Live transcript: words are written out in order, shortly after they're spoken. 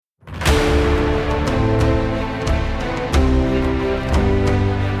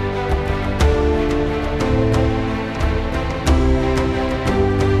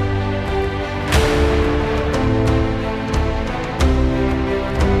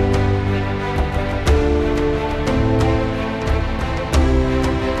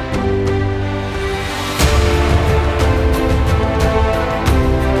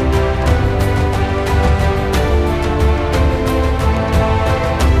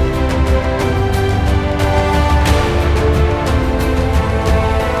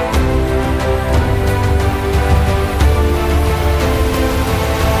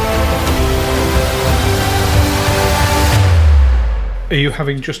Are you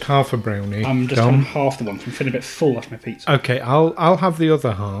having just half a brownie? I'm just Dom? having half the one. I'm feeling a bit full after my pizza. Okay, I'll have the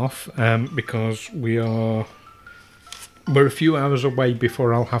other half because we're a few hours away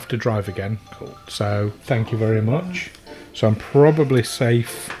before I'll have to drive again. Cool. So thank you very much. So I'm probably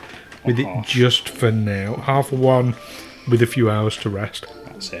safe with it just for now. Half one with a few hours to rest.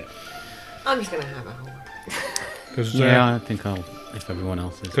 That's it. I'm just going to have a whole one. I think I'll, if everyone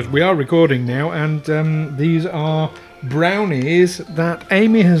else is. Because we are recording now, and these are brownies that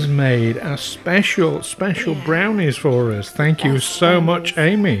Amy has made as special brownies for us. Thank you so much,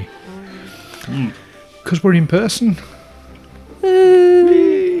 Amy. Because we're in person.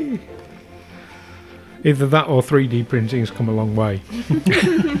 Either that or 3D printing has come a long way.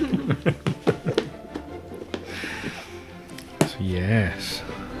 So, yes.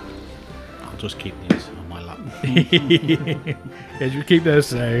 I'll just keep these on my lap. Yes, you keep those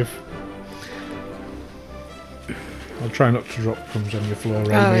safe. I'll try not to drop crumbs on your floor,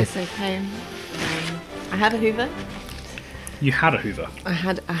 Amy. Oh, it's okay. I have a Hoover. You had a Hoover. I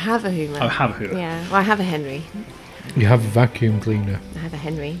have a Hoover. Oh, have a Hoover. Yeah. Well, I have a Henry. You have a vacuum cleaner. I have a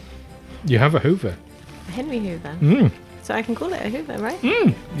Henry. You have a Hoover. A Henry Hoover. Mm. So I can call it a Hoover, right?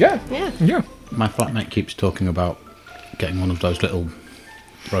 Yeah. Yeah. Yeah. My flatmate keeps talking about getting one of those little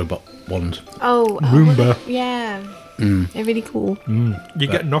robot ones. Oh. Roomba. Yeah. They're really cool. You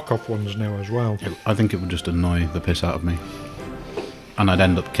get knockoff ones now as well. I think it would just annoy the piss out of me. And I'd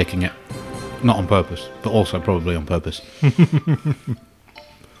end up kicking it. Not on purpose, but also probably on purpose. I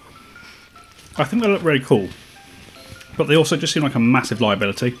think they look really cool. But they also just seem like a massive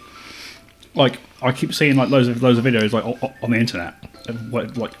liability. Like, I keep seeing like loads of videos like on the internet of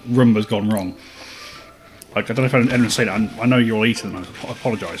like Roomba's gone wrong. Like, I don't know if anyone's seen it. I know you're all eating them. I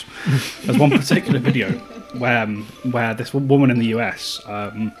apologise. There's one particular video where this woman in the US,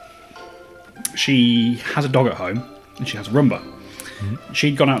 she has a dog at home and she has a Roomba.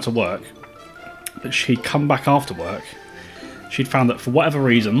 She'd gone out to work, but she'd come back after work. She'd found that for whatever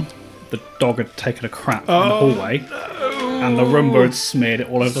reason, the dog had taken a crap in the hallway, and the Roomba had smeared it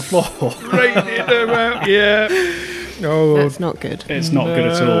all over the floor. Rated them out, yeah. Oh, That's not good. It's not good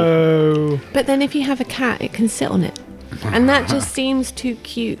at all. But then if you have a cat, it can sit on it. And that just seems too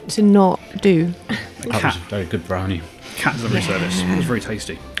cute to not do. That was a very good brownie. Cat delivery service. It was very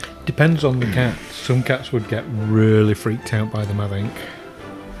tasty. Depends on the cat. Some cats would get really freaked out by them, I think.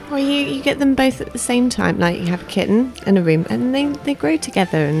 Or you get them both at the same time. Like you have a kitten and a room, and they grow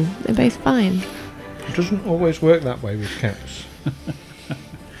together and they're both fine. It doesn't always work that way with cats.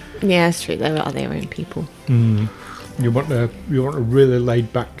 Yeah, it's true. They are their own people. You want a really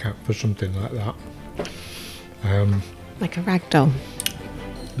laid back cat for something like that. Like a ragdoll.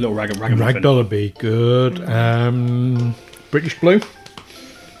 Little ragamuffin. Ragdoll would be good. British Blue.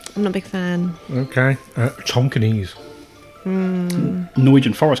 I'm not a big fan. Okay. Tonkinese.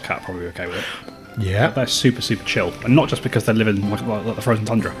 Norwegian forest cat probably okay with it. Yeah. They're super, super chill. And not just because they live in like the frozen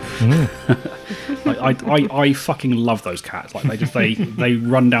tundra. I fucking love those cats. Like they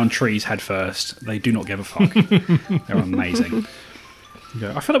run down trees head first. They do not give a fuck. They're amazing.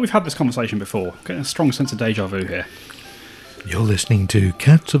 Yeah, I feel like we've had this conversation before. Getting a strong sense of deja vu here. You're listening to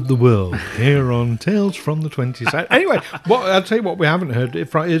Cats of the World here on Tales from the 20s. Anyway, I'll tell you what we haven't heard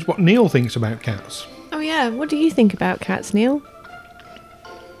is what Neil thinks about cats. Oh yeah, what do you think about cats, Neil?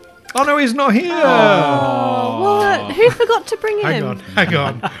 Oh no, he's not here. What? Who forgot to bring him? Hang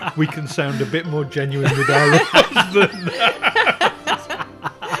on. We can sound a bit more genuine with our roles than that.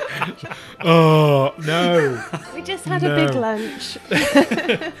 Oh, no. We just had a big lunch.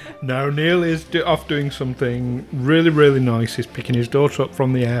 No, Neil is off doing something really, really nice. He's picking his daughter up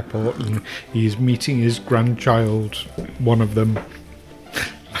from the airport and he's meeting his grandchild, one of them.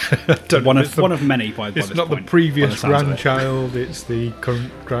 One of many by this It's not point, the previous by the sounds of it. grandchild, it's the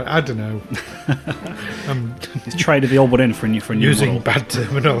current I don't know. He's traded the old one in for a new Using model. bad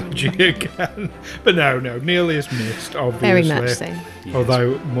terminology again. But no, Neil is missed, obviously. Very much so. Yes.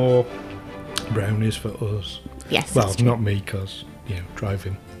 Although more brownies for us. Yes. Well, that's true. not me, because,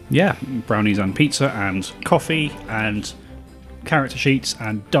 driving. Yeah, brownies and pizza and coffee and character sheets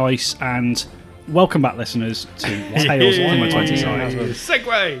and dice and welcome back, listeners, to Tales from the 20 Side.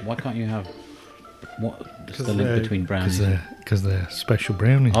 Segue! Why can't you have... What's the link between brownies? Because they're special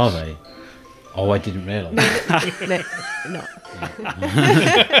brownies. Are they? Oh, I didn't realise. No.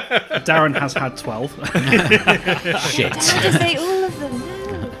 Darren has had 12. Shit. Just say all of them.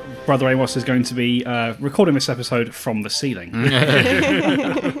 No. Brother Amos is going to be recording this episode from the ceiling.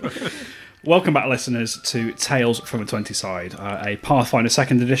 Welcome back, listeners, to Tales from the 20 Side, a Pathfinder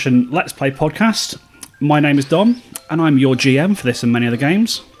 2nd Edition Let's Play podcast. My name is Dom, and I'm your GM for this and many other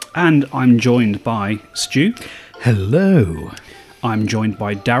games. And I'm joined by Stu. Hello. I'm joined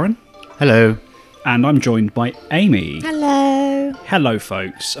by Darren. Hello. And I'm joined by Amy. Hello. Hello,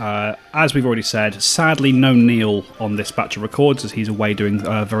 folks. As we've already said, sadly, no Neil on this batch of records as he's away doing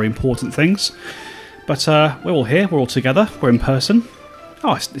very important things. But we're all here. We're all together. We're in person.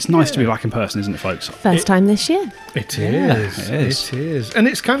 Oh, it's nice to be back in person, isn't it, folks? First time this year. It Yeah, is. it is. It is. And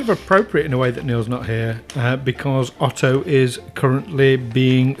it's kind of appropriate in a way that Neil's not here because Otto is currently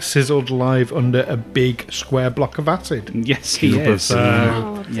being sizzled live under a big square block of acid. Yes, he Super is.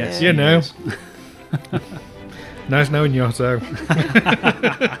 Oh, yes, dear. You know. Nice knowing you, Otto.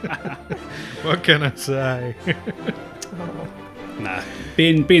 What can I say? Nah.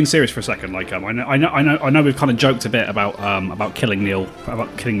 Being serious for a second, like I know we've kind of joked a bit about killing Neil,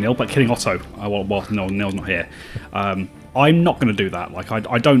 but killing Otto while Neil's not here. I'm not going to do that. Like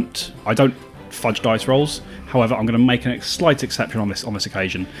I don't fudge dice rolls. However, I'm going to make a slight exception on this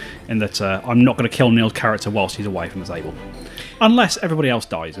occasion, in that I'm not going to kill Neil's character whilst he's away from the table, unless everybody else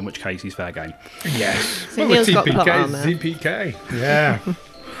dies, in which case he's fair game. Yes. So Neil's got plot TPK, armor. ZPK. Yeah.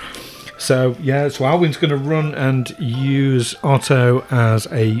 So Alwyn's going to run and use Otto as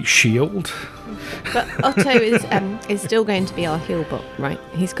a shield. But Otto is still going to be our heal bot, right?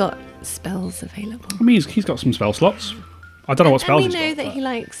 He's got spells available. I mean, he's got some spell slots. I don't know what spells And we he's know got. that he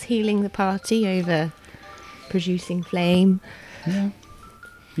likes healing the party over producing flame.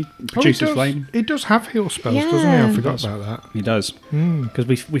 He produces flame. He does have heal spells, doesn't he? Yeah. I forgot about that. He does, because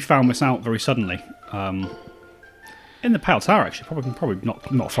we found this out very suddenly. In the Pale Tower, actually, probably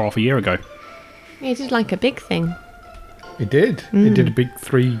not far off a year ago. He did like a big thing. He did. He did a big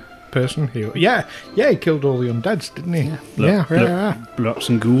 3-person heal. Yeah, he killed all the undeads, didn't he? Blew up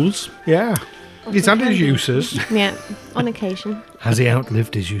some ghouls. Yeah. He's had his uses. Yeah, on occasion. Has he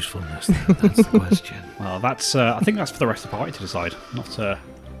outlived his usefulness? That's the question. Well, that's I think that's for the rest of the party to decide.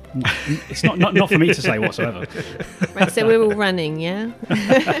 It's not for me to say whatsoever. Right, so we're all running, yeah?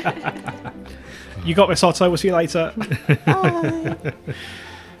 You got this, Otto. We'll see you later.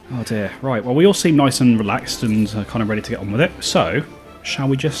 Oh dear. Right. Well, we all seem nice and relaxed and kind of ready to get on with it. So, shall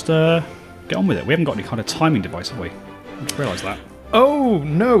we just get on with it? We haven't got any kind of timing device, have we? I just realised that. Oh,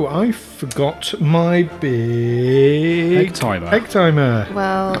 no, I forgot my big... Egg timer. Egg timer.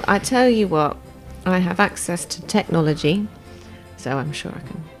 Well, I tell you what, I have access to technology, so I'm sure I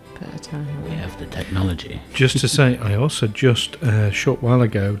can put a timer. We have the technology. Just to say, I also just a short while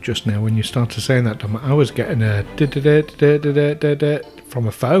ago, just now, when you started saying that, Tom, I was getting a from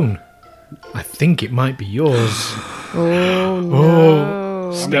a phone. I think it might be yours. Oh, no.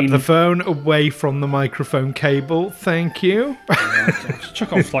 Step the phone away from the microphone cable. Thank you.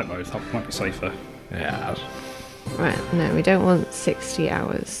 Chuck on flight mode. That might be safer. Yeah. Right, no, we don't want 60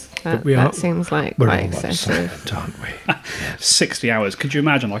 hours. we That are- seems like We're quite all that excessive. silent, aren't we? 60 hours. Could you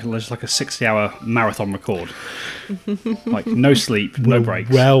imagine like a 60-hour marathon record? Like no sleep, no We're breaks.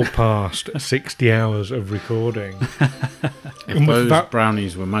 well past 60 hours of recording. If those that-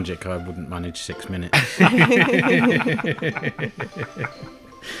 brownies were magic, I wouldn't manage 6 minutes.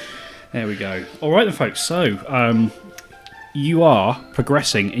 There we go. All right then, folks. So, you are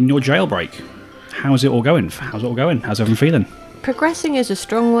progressing in your jailbreak. How's it all going? How's everyone feeling? Progressing is a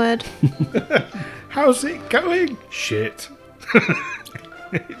strong word. How's it going? Shit.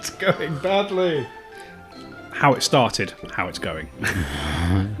 It's going badly. How it started, how it's going.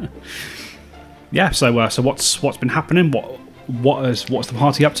 Yeah. So what's been happening? What's the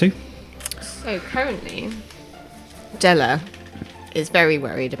party up to? So currently, Della is very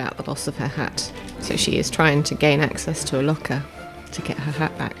worried about the loss of her hat. So she is trying to gain access to a locker to get her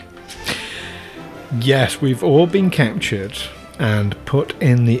hat back. Yes, we've all been captured and put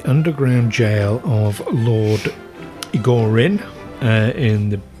in the underground jail of Lord Igorin in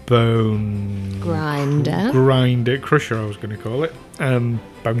the Bone Grinder. Crusher, I was going to call it.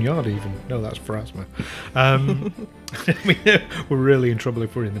 Boneyard, even. No, that's Pharasma. We're really in trouble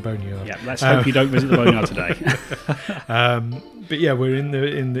if we're in the Boneyard. Yeah. Let's hope you don't visit the boneyard today. But yeah, we're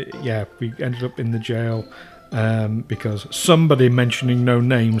we ended up in the jail because somebody mentioning no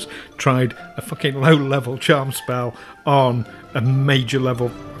names tried a fucking low-level charm spell on a major-level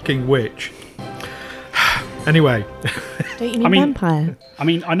fucking witch. Anyway, Don't you need vampire? I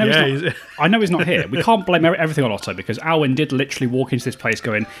mean, I know Yeah, I know he's not here. We can't blame everything on Otto because Alwyn did literally walk into this place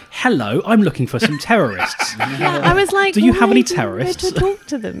going, "Hello, I'm looking for some terrorists." Yeah, I was like, Do you why have any do you terrorists? go to talk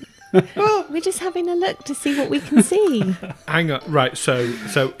to them? Well, we're just having a look to see what we can see. hang on. Right, so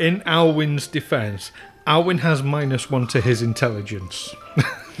in Alwyn's defence, Alwyn has -1 to his intelligence.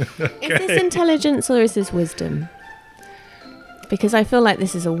 Is this intelligence or is this wisdom? Because I feel like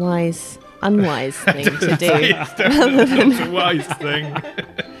this is a unwise thing to do. It's definitely not a wise thing.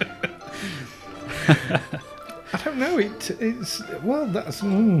 I don't know. It's well, that's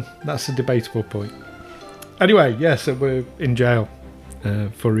a debatable point. Anyway, yes, so we're in jail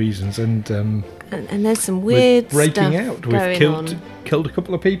for reasons, and there's some we're weird breaking stuff out. We've going on. killed a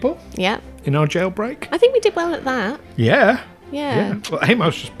couple of people Yeah, in our jailbreak. I think we did well at that. Yeah. Yeah. Well,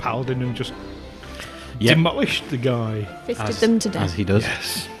 Amos just piled in and just demolished the guy. Fisted them to death. As he does.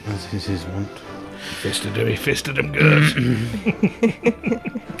 Yes. As is his wont. He fisted him good.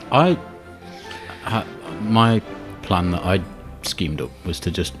 My plan that I schemed up was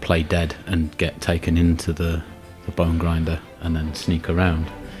to just play dead and get taken into the bone grinder and then sneak around.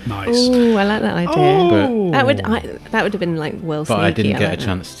 Nice. Ooh, I like that idea. Oh. That would have been like well But sneaky. I didn't get like a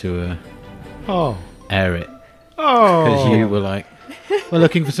chance to Oh. air it because Oh. you were like, "We're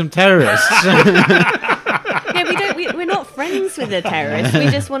looking for some terrorists." that. Yeah, we're not friends with the terrorists. We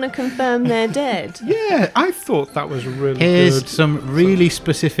just want to confirm they're dead. Yeah, I thought that was really Here's good. some really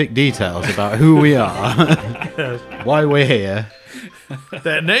specific details about who we are, why we're here.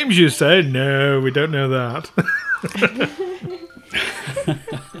 Their names, you say? No, we don't know that.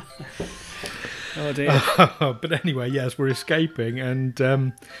 Oh dear. But anyway, yes, we're escaping,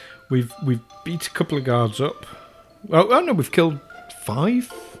 and we've beat a couple of guards up. Oh no, we've killed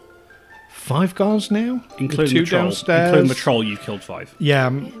five guards now, Including two the troll. downstairs. Including the troll, you've killed 5. Yeah,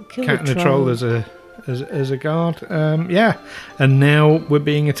 I'm Kill counting the the troll troll. as a guard. Yeah, and now we're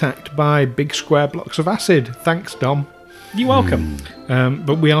being attacked by big square blocks of acid. Thanks, Dom. You're welcome.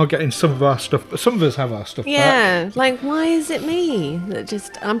 But we are getting some of our stuff. But some of us have our stuff back. Yeah, like why is it me?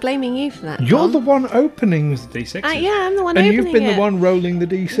 I'm blaming you for that. You're Tom. the one opening, D6. Yeah, I'm the one and opening you've been it. the one rolling the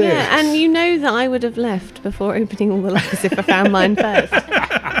d6. Yeah, and you know that I would have left before opening all the lockers if I found mine first.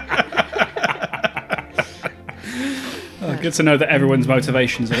 Oh, good to know that everyone's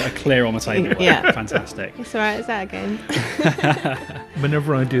motivations are clear on the table. Yeah. Fantastic. It's alright, it's that again.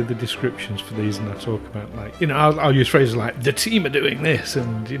 Whenever I do the descriptions for these and I talk about, like, I'll use phrases like, the team are doing this,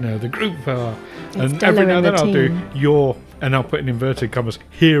 and, the group are. And Stella every now and and then the I'll team. do your, and I'll put in inverted commas,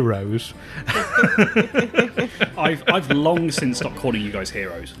 heroes. I've long since stopped calling you guys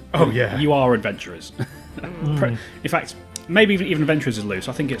heroes. Oh, yeah. You are adventurers. In fact, maybe even adventurers is loose.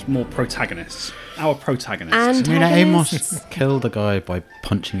 I think it's more protagonists. Our protagonists. And I mean, antagonists. Amos killed a guy by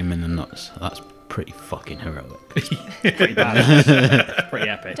punching him in the nuts. That's pretty fucking heroic. Pretty bad. Pretty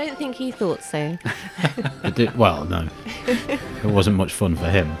I epic. don't think he thought so. Well, no. It wasn't much fun for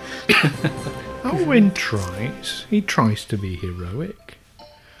him. Owen tries. He tries to be heroic.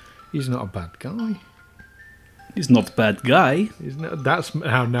 He's not a bad guy. He's not a bad guy. He's not, that's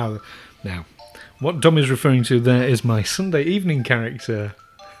how now. What Dom is referring to there is my Sunday evening character.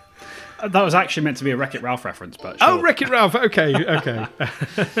 That was actually meant to be a Wreck-It Ralph reference, but sure. Oh, Wreck-It Ralph. Okay.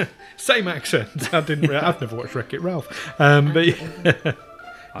 Same accent. I've never watched Wreck-It Ralph. But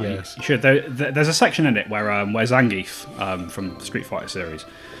yes. You should. There's a section in it where Zangief from the Street Fighter series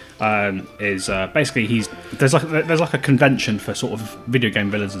is basically there's like a convention for sort of video game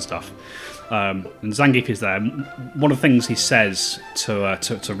villains and stuff. And Zangief is there. One of the things he says to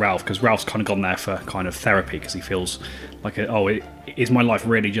Ralph, because Ralph's kind of gone there for kind of therapy, because he feels like, is my life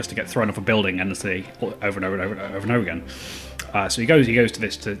really just to get thrown off a building endlessly over and over again? So he goes to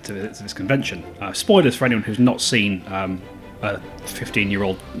this convention. Spoilers for anyone who's not seen a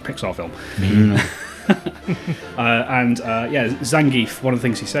 15-year-old Pixar film. Zangief, one of the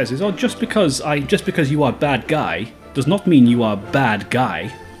things he says is, just because you are a bad guy does not mean you are a bad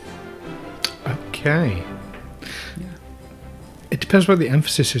guy. Okay. Yeah. It depends where the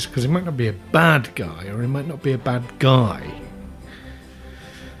emphasis is, because he might not be a bad guy, or he might not be a bad guy.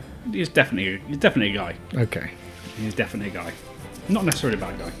 He's definitely a guy. Okay. He's definitely a guy. Not necessarily a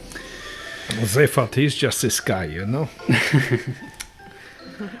bad guy. Well, they thought he's just this guy,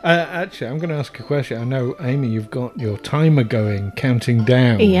 Actually, I'm going to ask a question. I know, Amy, you've got your timer going, counting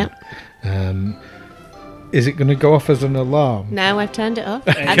down. Yeah. Is it going to go off as an alarm? Now I've turned it off,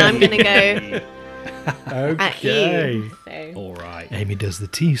 and I'm going to go at Okay. you. So. All right. Amy does the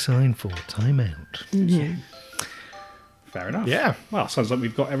T sign for timeout. Fair enough. Yeah. Well, sounds like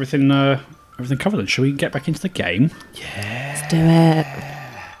we've got everything covered. Then shall we get back into the game? Let's do it.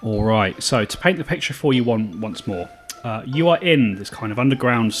 All right. So to paint the picture for you once more, you are in this kind of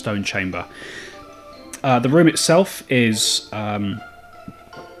underground stone chamber. The room itself is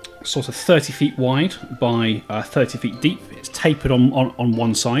sort of 30 feet wide by 30 feet deep. It's tapered on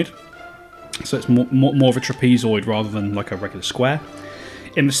one side, so it's more of a trapezoid rather than like a regular square.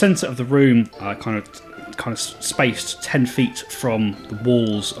 In the centre of the room, kind of spaced 10 feet from the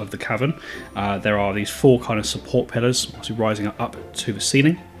walls of the cavern, there are these 4 kind of support pillars, also rising up to the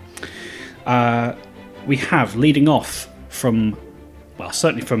ceiling. We have, leading off from well,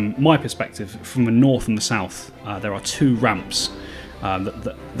 certainly from my perspective, from the north and the south, there are 2 ramps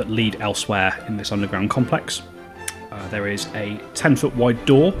that lead elsewhere in this underground complex. There is a 10-foot wide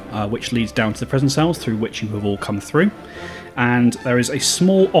door which leads down to the prison cells through which you have all come through. And there is a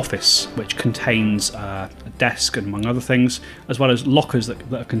small office which contains a desk, and among other things, as well as lockers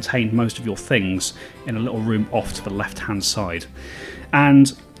that contain most of your things in a little room off to the left-hand side.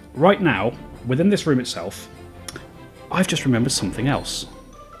 And right now, within this room itself, I've just remembered something else.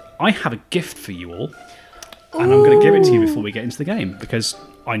 I have a gift for you all, and I'm going to give it to you before we get into the game, because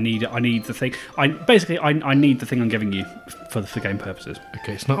I need the thing. I need the thing I'm giving you for game purposes.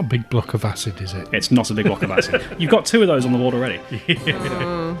 Okay, it's not a big block of acid, is it? It's not a big block of acid. You've got 2 of those on the board already.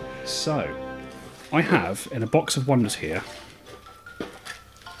 So, I have, in a box of wonders here,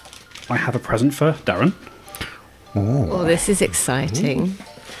 I have a present for Darren. Oh, this is exciting.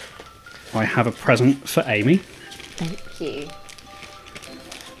 I have a present for Amy. Thank you.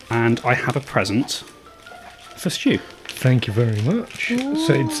 And I have a present for Stu. Thank you very much.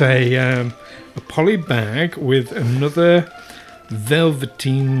 So it's a poly bag with another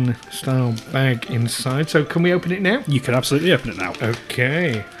velveteen style bag inside. So can we open it now? You can absolutely open it now.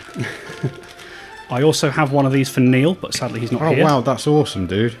 Okay. I also have one of these for Neil, but sadly he's not here. Oh, wow, that's awesome,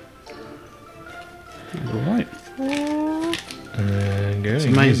 dude. All right. It's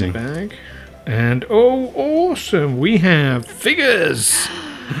amazing. Bag. And awesome! We have figures.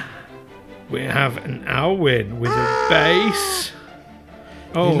 We have an Alwyn with a base.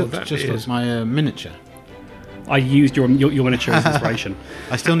 He looks just like my miniature. I used your miniature as inspiration.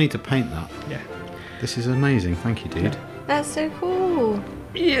 I still need to paint that. Yeah. This is amazing. Thank you, dude. That's so cool.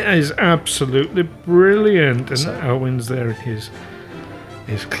 Yeah, it's absolutely brilliant. And Alwyn's there in his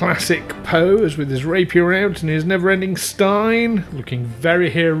classic pose with his rapier out and his never-ending stein, looking very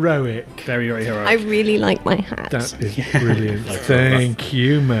heroic. Very, very heroic. I really like my hat. That is brilliant. Thank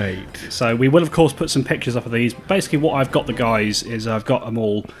you, mate. So we will, of course, put some pictures up of these. Basically, what I've got the guys is I've got them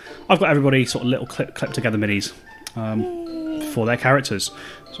all. I've got everybody sort of little clip together minis for their characters,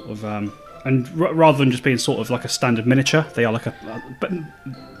 sort of. And rather than just being sort of like a standard miniature, they are like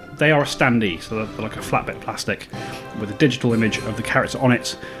they are a standee, so they're like a flat bit of plastic with a digital image of the character on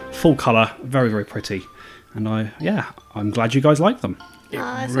it, full colour, very, very pretty. And I'm glad you guys like them.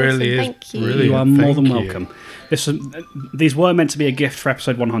 That's really awesome. is Thank you. brilliant. You are more than Thank you. welcome. These were meant to be a gift for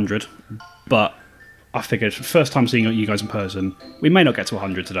episode 100, but I figured first time seeing you guys in person, we may not get to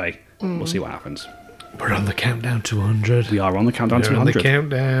 100 today. We'll see what happens. We're on the countdown to 100. We are on the countdown to We're on the 100.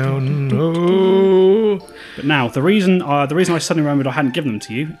 countdown. Oh. But now, the reason I suddenly remembered I hadn't given them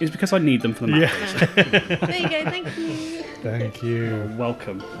to you is because I need them for the map. There you go. Thank you. Thank you.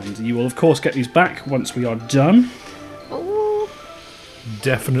 Welcome. And you will, of course, get these back once we are done. Oh,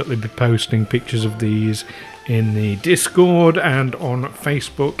 Definitely be posting pictures of these in the Discord and on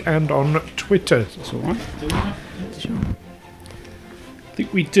Facebook and on Twitter. That's all right. Sure. I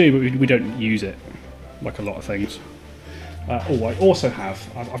think we do, but we don't use it like a lot of things. I also have.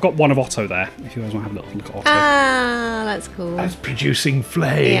 I've got one of Otto there. If you guys want to have a little look at Otto. that's cool. That's producing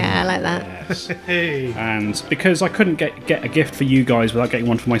flame. Yeah, I like that. Yes. Hey. And because I couldn't get a gift for you guys without getting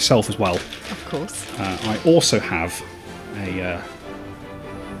one for myself as well, Of course. I also have a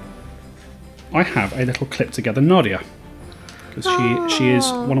little clip together Nadia, because she is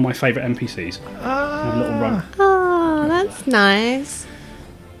one of my favourite NPCs. Have a little run. Oh, that's nice.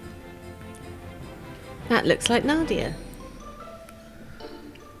 That looks like Nadia.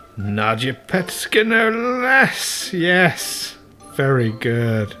 Nadia Petska, no less. Yes. Very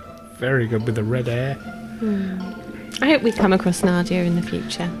good. Very good with the red hair. I hope we come across Nadia in the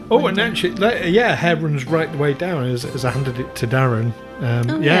future. Oh, and actually, hair runs right the way down as I handed it to Darren.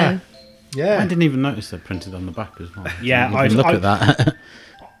 yeah. Yeah. I didn't even notice they're printed on the back as well. Yeah, I didn't even look at that.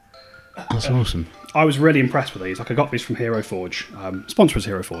 That's awesome. I was really impressed with these. Like, I got these from Hero Forge. Sponsor us,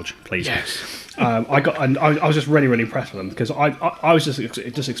 Hero Forge, please. Yes. I was just really, really impressed with them because I was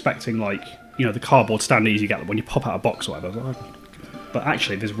just expecting, like, you know, the cardboard standees you get when you pop out a box or whatever. But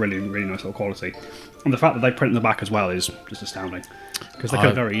actually, there's really, really nice little quality. And the fact that they print in the back as well is just astounding. Because they could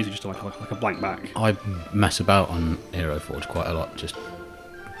have very easily just like a blank back. I mess about on Hero Forge quite a lot, just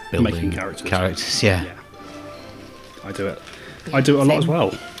building Making characters. Yeah. Yeah. I do it. I do it a lot as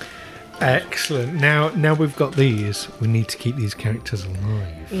well. Excellent. Now we've got these. We need to keep these characters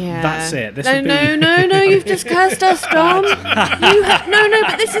alive. Yeah. That's it. This No, would be- no, you've just cursed us, Dom. No,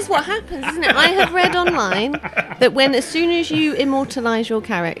 but this is what happens, isn't it? I have read online that as soon as you immortalise your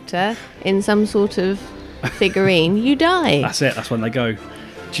character in some sort of figurine, you die. That's it. That's when they go. Do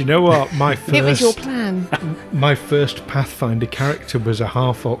you know what? It was your plan. My first Pathfinder character was a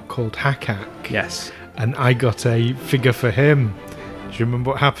half-orc called Hakak. Yes. And I got a figure for him. you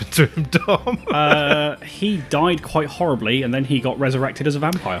remember what happened to him, Dom? He died quite horribly, and then he got resurrected as a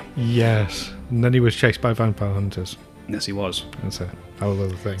vampire. Yes. And then he was chased by vampire hunters. Yes, he was. That's a whole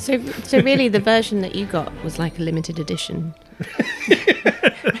other thing. So really, the version that you got was like a limited edition.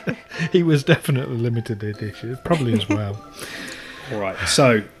 He was definitely limited edition, probably as well. All right,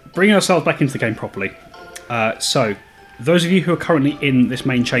 so bringing ourselves back into the game properly. So, those of you who are currently in this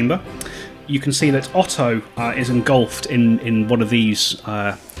main chamber, you can see that Otto is engulfed in one of these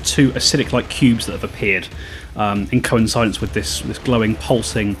two acidic-like cubes that have appeared in coincidence with this glowing,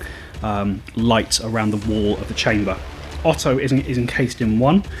 pulsing light around the wall of the chamber. Otto is encased in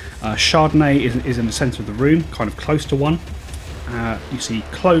one. Chardonnay is in the centre of the room, kind of close to one. You see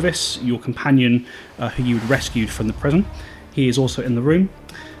Clovis, your companion, who you had rescued from the prison. He is also in the room.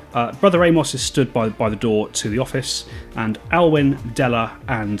 Brother Amos is stood by the door to the office, and Alwyn, Della,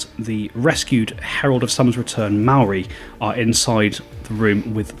 and the rescued Herald of Summer's Return, Maori, are inside the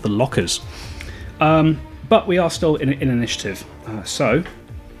room with the lockers. But we are still in initiative.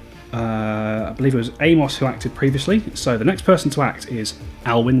 I believe it was Amos who acted previously, so the next person to act is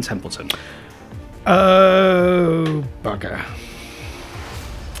Alwyn Templeton. Oh, bugger.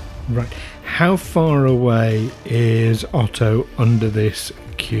 Right. How far away is Otto under this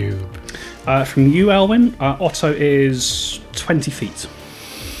cube? From you, Alwyn, Otto is 20 feet.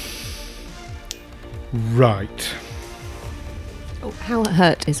 Right. Oh, how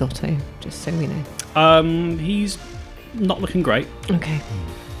hurt is Otto? Just so we know. He's not looking great. Okay.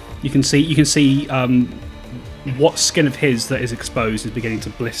 You can see what skin of his that is exposed is beginning to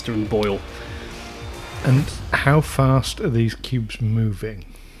blister and boil. And how fast are these cubes moving?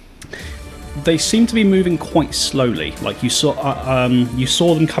 They seem to be moving quite slowly. Like you saw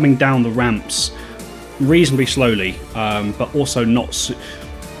them coming down the ramps reasonably slowly, but also not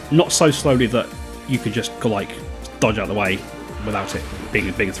so slowly that you could just go, like, dodge out of the way without it being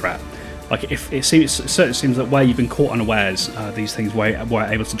a big threat. Like it certainly seems that where you've been caught unawares, these things were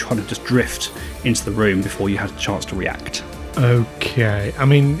able to try to just drift into the room before you had a chance to react. Okay. I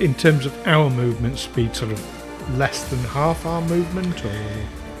mean, in terms of our movement speed, sort of less than half our movement,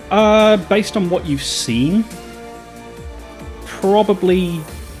 or? Based on what you've seen, probably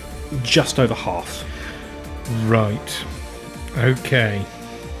just over half. Right. Okay.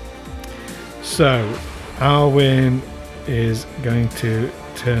 So, Alwyn is going to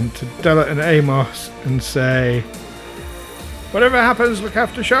turn to Della and Amos and say, "Whatever happens, look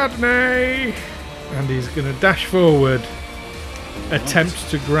after Chardonnay!" And he's going to dash forward, attempt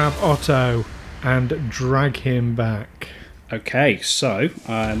to grab Otto, and drag him back. Okay, so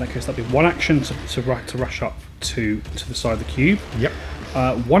in that case, that'd be one action to rush up to the side of the cube. Yep.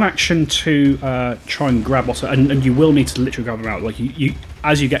 One action to try and grab Otto, and you will need to literally grab him out. Like you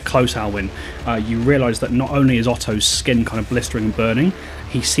as you get close, Alwyn, you realise that not only is Otto's skin kind of blistering and burning,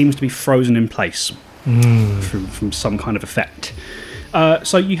 he seems to be frozen in place from some kind of effect.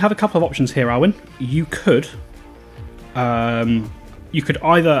 So you have a couple of options here, Alwyn. You could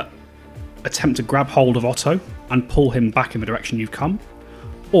either attempt to grab hold of Otto and pull him back in the direction you've come,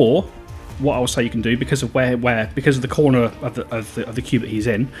 or what I will say you can do, because of because of the corner of the cube that he's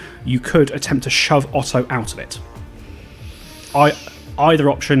in, you could attempt to shove Otto out of it. Either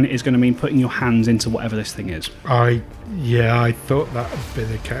option is going to mean putting your hands into whatever this thing is. I thought that would be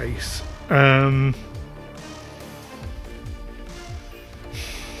the case.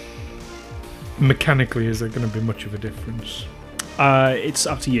 Mechanically, is there going to be much of a difference? It's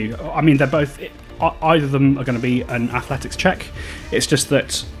up to you. I mean, they're both. Either of them are going to be an athletics check. It's just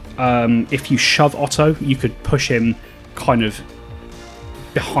that if you shove Otto, you could push him kind of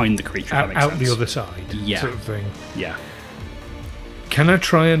behind the creature. Out the other side, yeah, sort of thing. Yeah. Can I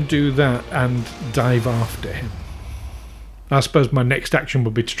try and do that and dive after him? I suppose my next action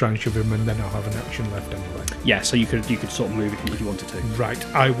would be to try and shove him, and then I'll have an action left anyway. Yeah, so you could sort of move if you wanted to. Right,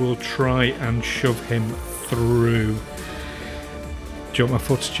 I will try and shove him through. Do you want my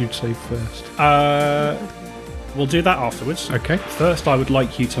fortitude save first? We'll do that afterwards. Okay. First, I would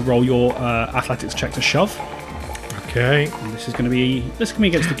like you to roll your athletics check to shove. Okay. And this is going to be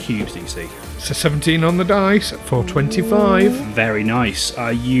against the cubes that you see. So 17 on the dice for 25. Very nice.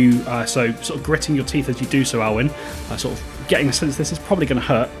 You so sort of gritting your teeth as you do so, Alwyn, sort of getting a sense this is probably going to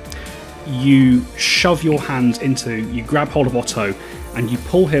hurt. You shove your hands you grab hold of Otto, and you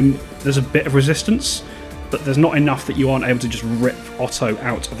pull him. There's a bit of resistance, but there's not enough that you aren't able to just rip Otto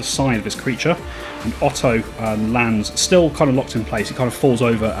out of the side of this creature. And Otto lands, still kind of locked in place. He kind of falls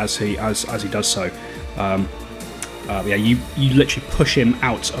over as he does so. You literally push him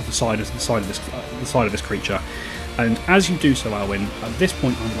out of the side of this creature, and as you do so, Alwyn, at this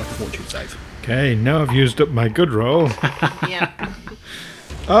point I would like a fortitude save. Okay, now I've used up my good roll. Yeah.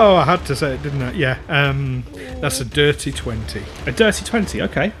 Oh, I had to say it, didn't I? Yeah. That's a dirty 20. A dirty 20,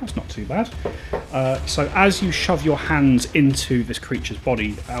 okay, that's not too bad. So as you shove your hands into this creature's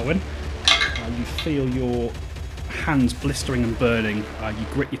body, Alwyn, you feel your hands blistering and burning. You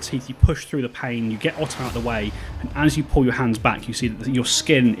grit your teeth, you push through the pain, you get Otto out of the way, and as you pull your hands back, you see that your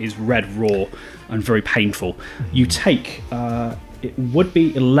skin is red raw and very painful. You take, it would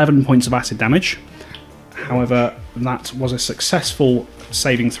be 11 points of acid damage. However, that was a successful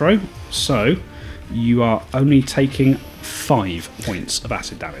saving throw, so you are only taking 5 points of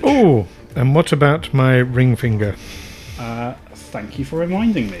acid damage. Oh, and what about my ring finger? Thank you for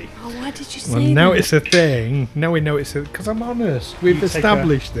reminding me. Oh, why did you say Well, now that? it's a thing. Now we know it's a... Because I'm honest. We've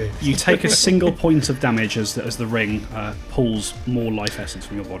established this. You take a single point of damage as the ring pulls more life essence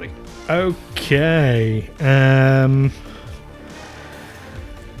from your body. Okay.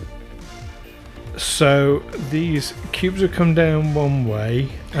 So these cubes have come down one way.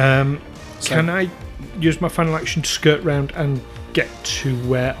 Can I use my final action to skirt round and get to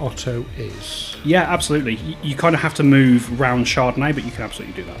where Otto is? Yeah, absolutely. You kind of have to move round Chardonnay, but you can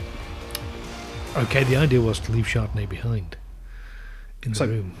absolutely do that. Okay, the idea was to leave Chardonnay behind in the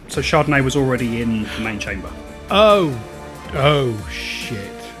room. So Chardonnay was already in the main chamber. Oh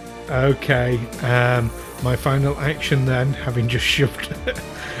shit. Okay. My final action then, having just shoved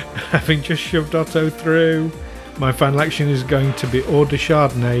Otto through, my final action is going to be order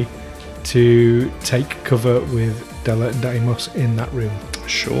Chardonnay to take cover with Della and Daimos in that room.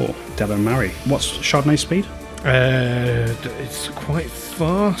 Sure. Della and Mary. What's Chardonnay's speed? It's quite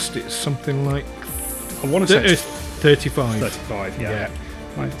fast. It's something like I want to say 35. 35, yeah.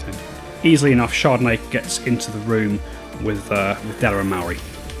 5, 10. Easily enough, Chardonnay gets into the room with Della and Mary.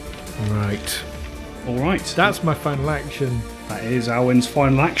 Right. All right. That's my final action. That is Alwyn's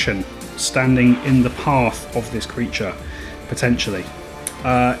final action, standing in the path of this creature, potentially.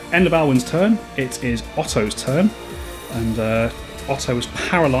 End of Alwyn's turn. It is Otto's turn, and Otto was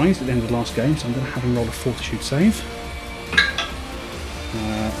paralysed at the end of the last game, so I'm going to have him roll a fortitude save.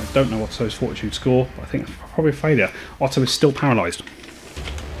 I don't know Otto's fortitude score, but I think probably a failure. Otto is still paralysed.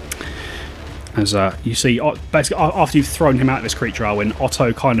 As you see, basically after you've thrown him at this creature, Alwyn,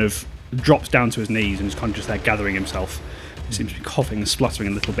 Otto kind of drops down to his knees and is kind of just there gathering himself. He seems to be coughing and spluttering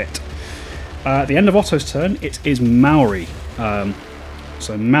a little bit. At the end of Otto's turn, it is Maori.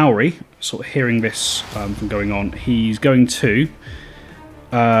 So Maori, sort of hearing this from going on, he's going to...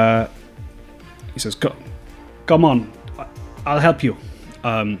 he says, come on, I'll help you.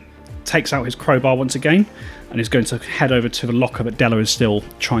 Takes out his crowbar once again and is going to head over to the locker that Della is still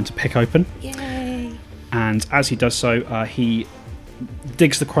trying to pick open. Yay! And as he does so, he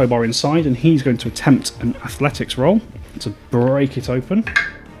digs the crowbar inside and he's going to attempt an athletics roll to break it open.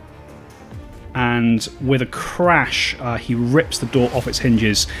 And with a crash, he rips the door off its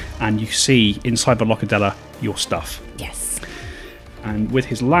hinges and you see inside the locker, Della, your stuff. Yes. And with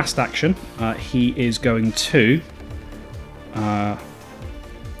his last action, he is going to...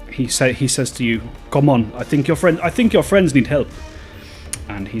 He says to you, "Come on! I think your friends need help."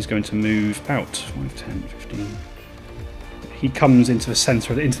 And he's going to move out. 5, 10, 15. He comes into the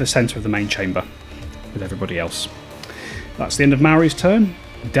centre of the main chamber with everybody else. That's the end of Maori's turn.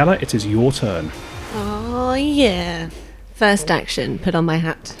 Della, it is your turn. Oh yeah. First action, put on my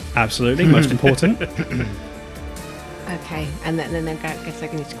hat. Absolutely, most important. Okay, and then I guess I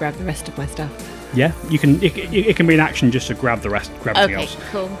need to grab the rest of my stuff. Yeah, you can. It can be an action just to grab everything Okay, else.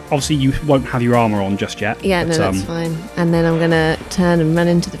 cool. Obviously, you won't have your armour on just yet. Yeah, but, no, that's fine. And then I'm gonna turn and run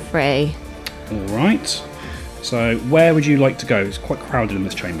into the fray. All right. So, where would you like to go? It's quite crowded in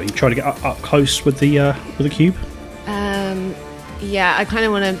this chamber. You try to get up close with the cube. Yeah, I kind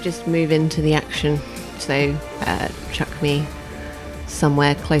of want to just move into the action, so chuck me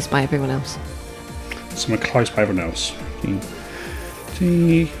somewhere close by everyone else. Somewhere close by everyone else.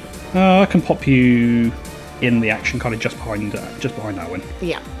 I can pop you in the action, kind of just behind Alwyn.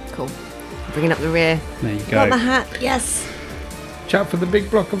 Yeah, cool. Bringing up the rear. There you go. Got the hat. Yes. Chat for the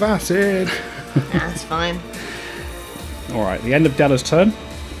big block of acid. That's fine. All right, the end of Della's turn.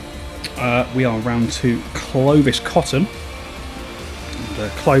 We are round to Clovis Cotton.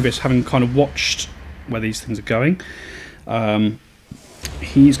 And, Clovis, having kind of watched where these things are going,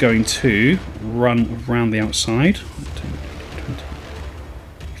 he's going to run around the outside.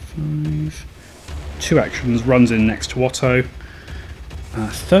 5. 2 actions, runs in next to Otto.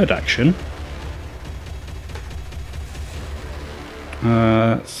 Third action.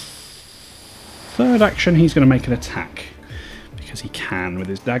 He's going to make an attack because he can with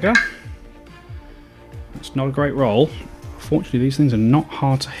his dagger. That's not a great roll. unfortunately, these things are not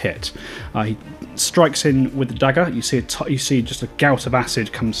hard to hit. He strikes in with the dagger. You see just a gout of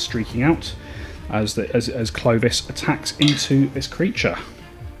acid comes streaking out as Clovis attacks into this creature.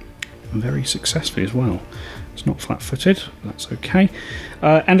 Very successfully as well. It's not flat-footed. That's okay.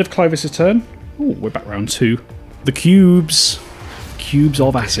 End of Clovis's turn. Ooh, we're back round to the cubes. Cubes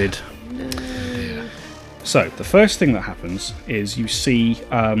of acid. So the first thing that happens is you see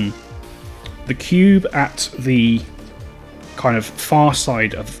the cube at the kind of far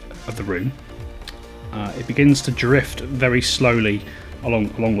side of the room. It begins to drift very slowly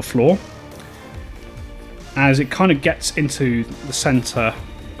along the floor. As it kind of gets into the centre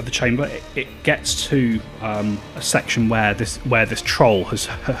of the chamber, it gets to a section where this troll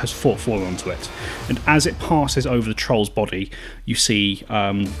has fallen onto it, and as it passes over the troll's body, you see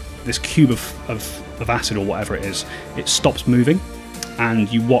this cube of acid or whatever it is. It stops moving,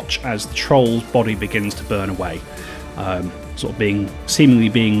 and you watch as the troll's body begins to burn away, sort of seemingly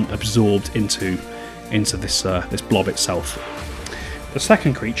being absorbed into this blob itself. The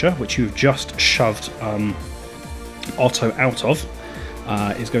second creature, which you've just shoved Otto out of,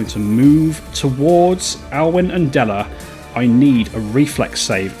 is going to move towards Alwyn and Della. I need a reflex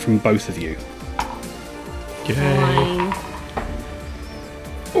save from both of you. Yay. Fine.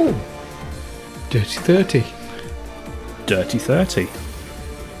 Oh, dirty 30. Dirty 30.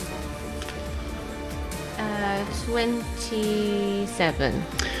 27.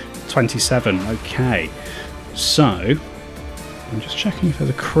 27, okay. So, I'm just checking if there's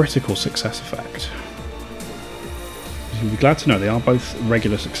a critical success effect. You'll be glad to know they are both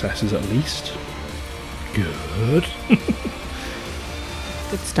regular successes at least. Good.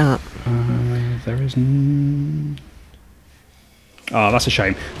 Good start. There is... that's a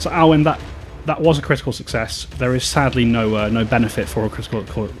shame. So, Alwyn, that was a critical success. There is sadly no benefit for a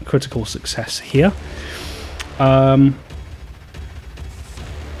critical success here.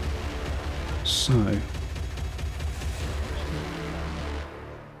 So...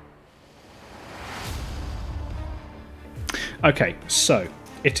 Okay, so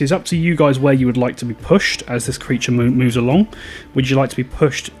it is up to you guys where you would like to be pushed as this creature moves along. Would you like to be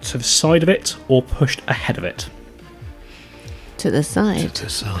pushed to the side of it or pushed ahead of it? To the side. To the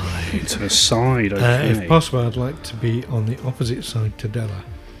side. To the side, okay. If possible, I'd like to be on the opposite side to Della.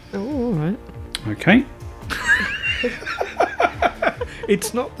 Oh, all right. Okay.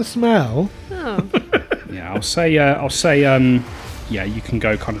 It's not the smell. Oh. Yeah, I'll say, yeah, you can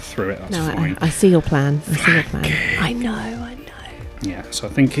go kind of through it, that's fine. I see your plan. I know. Yeah, so I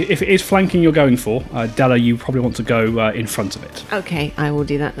think if it is flanking you're going for, Della, you probably want to go in front of it. Okay, I will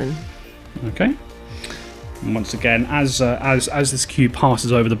do that then. Okay. And once again, as this cube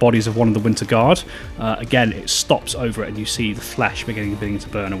passes over the bodies of one of the Winter Guard, again it stops over it, and you see the flesh beginning to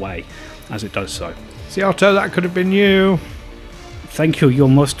burn away as it does so. See, Otto, that could have been you. Thank you. You're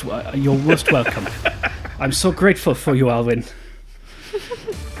most welcome. I'm so grateful for you, Alwyn.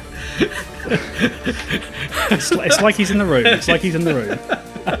 It's like he's in the room.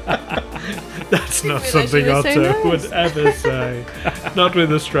 That's not realise something you were so Otto nice. would ever say. Not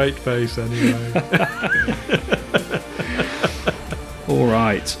with a straight face, anyway. All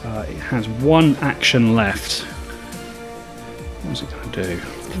right. It has one action left. What's it going to do?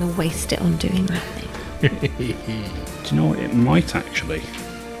 I'm going to waste it on doing nothing. Do you know what? It might actually.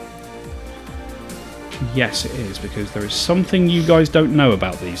 Yes, it is, because there is something you guys don't know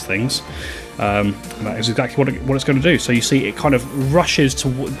about these things. And that is exactly what it's going to do. So you see, it kind of rushes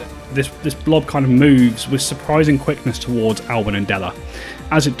toward this blob, kind of moves with surprising quickness towards Alwyn and Della.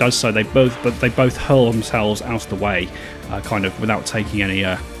 As it does so, they both hurl themselves out of the way, kind of without taking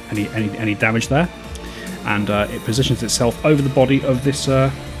any damage there. And it positions itself over the body of this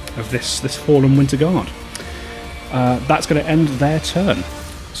fallen Winter Guard. That's going to end their turn.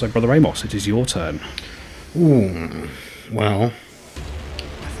 So, Brother Amos, it is your turn. Ooh, well,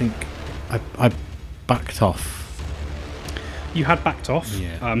 I think I backed off. You had backed off.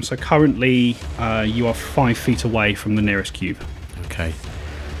 Yeah. So currently, you are 5 feet away from the nearest cube. Okay.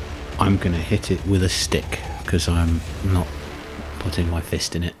 I'm going to hit it with a stick because I'm not putting my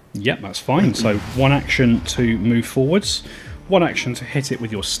fist in it. Yep, that's fine. So one action to move forwards, one action to hit it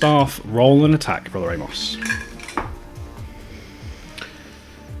with your staff. Roll an attack, Brother Amos.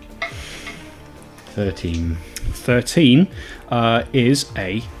 13. 13 is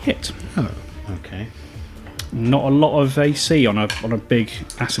a hit. Oh, okay. Not a lot of AC on a big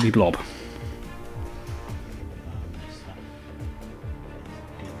acidy blob.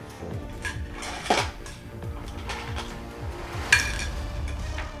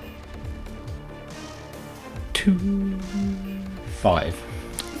 Two. 5.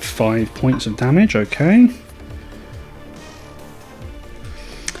 5 points of damage, okay.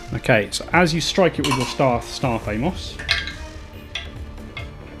 Okay, so as you strike it with your staff, Amos.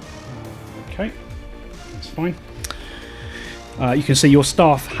 Okay, that's fine. You can see your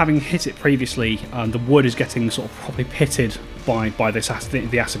staff, having hit it previously, the wood is getting sort of properly pitted by this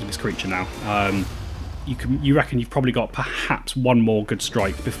the acid of this creature now. You reckon you've probably got perhaps one more good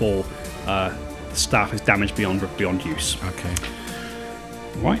strike before the staff is damaged beyond use. Okay.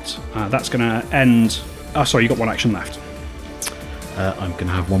 Right, that's going to end. Oh, sorry, you got one action left. I'm going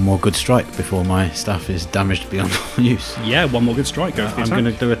to have one more good strike before my staff is damaged beyond use. Yeah, one more good strike. Go for the I'm attack.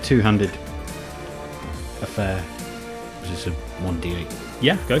 going to do a two-handed affair, which is a 1d8.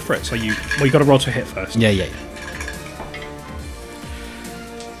 Yeah, go for it. So you got to roll to hit first. Yeah.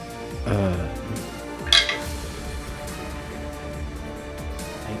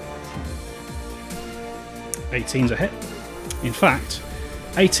 18's a hit. In fact,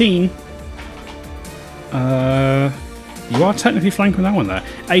 18. You are technically flanking that one there.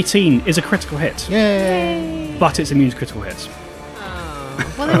 18 is a critical hit, Yay! but it's immune to critical hits.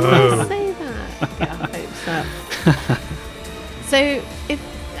 Oh, well, then why say that? Yeah, I hope so. So, if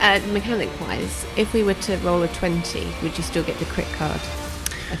mechanic-wise, if we were to roll a 20, would you still get the crit card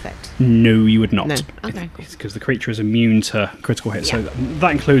effect? No, you would not. No. Okay, cool. It's because the creature is immune to critical hits, so Yeah.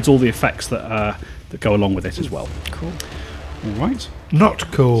 that includes all the effects that go along with it as well. Cool. All right.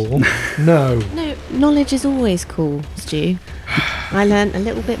 Not cool. No. No, knowledge is always cool, Stu. I learned a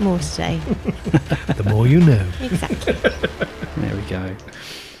little bit more today. The more you know. Exactly. There we go.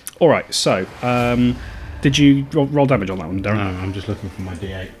 All right. So, did you roll damage on that one, No, Darren? I'm just looking for my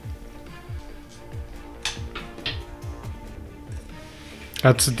d8.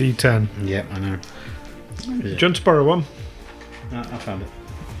 That's a D10. Yeah, I know. Do you want to borrow one? I found it.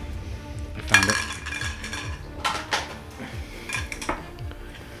 I found it.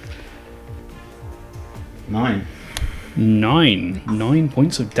 9. 9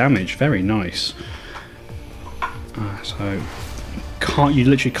 points of damage. Very nice. So, you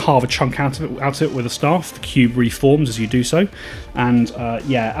literally carve a chunk out of it with a staff. The cube reforms as you do so, and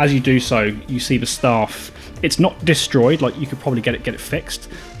as you do so, you see the staff. It's not destroyed. Like, you could probably get it fixed,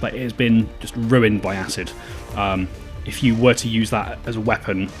 but it has been just ruined by acid. If you were to use that as a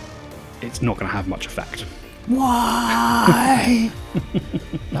weapon, it's not going to have much effect. Why?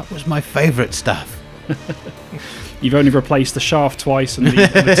 That was my favourite stuff. You've only replaced the shaft twice and the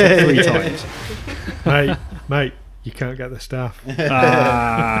tip 3 times. Mate, you can't get the staff.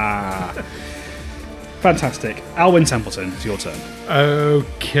 Fantastic. Alwyn Templeton, it's your turn.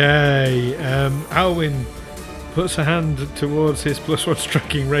 Okay. Alwyn puts a hand towards his +1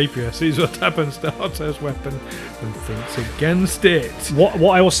 striking rapier, sees what happens to Otto's weapon, and thinks against it. What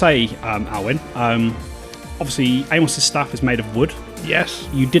I will say, Alwyn, obviously Amos's staff is made of wood. Yes.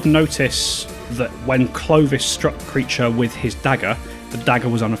 You did notice that when Clovis struck the creature with his dagger, the dagger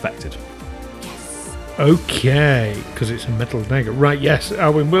was unaffected. Okay, because it's a metal dagger. Right, yes,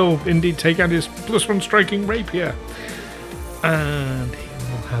 Alwyn will indeed take out his +1 striking rapier. And he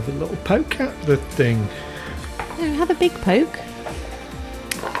will have a little poke at the thing. No, have a big poke.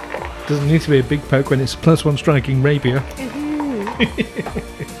 Doesn't need to be a big poke when it's a +1 striking rapier.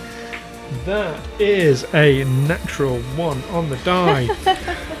 That is a natural 1 on the die.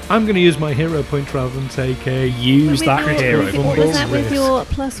 I'm going to use my hero point rather than take a Use that hero point. Was that with risk. your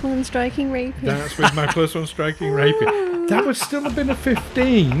 +1 striking rapier? That's with my +1 striking rapier. That would still have been a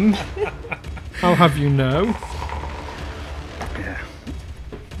 15. I'll have you know. Yeah.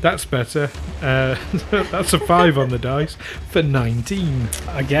 That's better. That's a 5 on the dice for 19.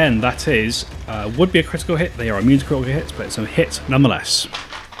 Again, that is would be a critical hit. They are immune to critical hits, but it's a hit nonetheless.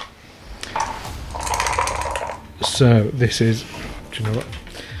 So this is. Do you know what?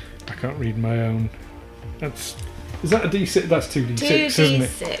 I can't read my own. Is that a D6? That's 2D6, isn't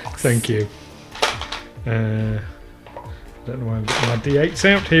it? Thank you. I don't know why I'm getting my D8s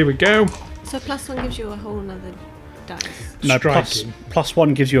out. Here we go. So +1 gives you a whole nother dice. No, Striking.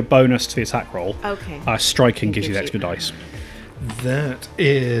 +1 gives you a bonus to the attack roll. Okay. Striking gives you the extra dice. That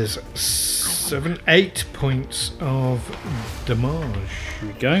is 8 points of damage. Here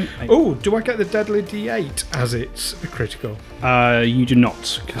we go. Oh, do I get the deadly D8 as it's a critical? You do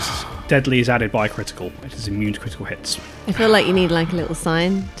not, because deadly is added by critical. It is immune to critical hits. I feel like you need like a little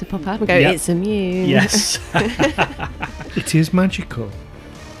sign to pop up and go, Yep. it's immune. Yes, It is magical.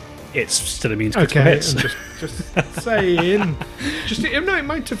 it's still immune to critical Okay, hits. I'm just saying. No, it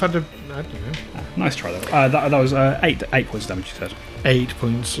might have had a. I don't know. Nice try though. That was 8 points of damage. You said. 8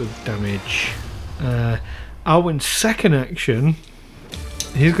 points of damage. Alwyn's second action.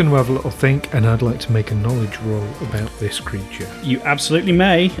 He's going to have a little think, and I'd like to make a knowledge roll about this creature. You absolutely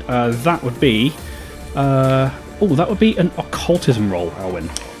may. That would be. That would be an occultism roll, Alwyn.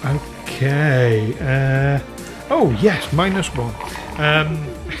 Okay. Oh, yes, -1.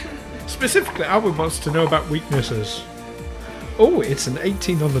 Specifically, Albert wants to know about weaknesses. Oh, it's an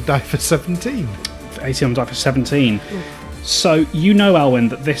 18 on the die for 17. 18 on die for 17. So you know, Alwyn,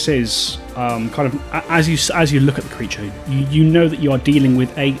 that this is kind of as you look at the creature, you know that you are dealing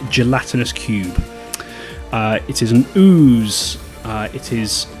with a gelatinous cube. It is an ooze. It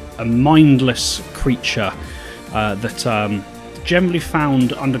is a mindless creature that generally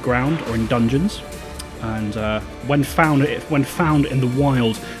found underground or in dungeons, and when found in the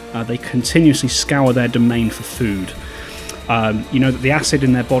wild, they continuously scour their domain for food. You know that the acid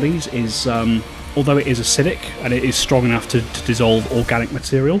in their bodies is, although it is acidic and it is strong enough to dissolve organic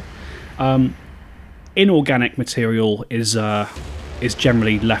material, inorganic material is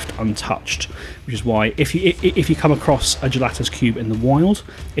generally left untouched, which is why if you come across a gelatinous cube in the wild,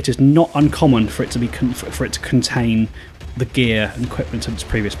 it is not uncommon for it to contain the gear and equipment of its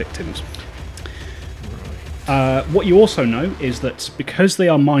previous victims. What you also know is that because they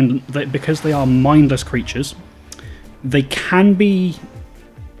are mindless creatures, they can be,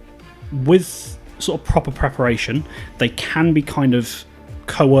 with sort of proper preparation, they can be kind of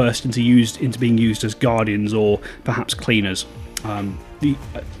coerced into being used as guardians or perhaps cleaners. The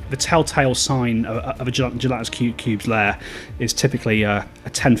telltale sign of a gelatinous cube's lair is typically a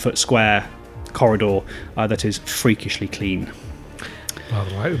 10-foot square corridor that is freakishly clean. By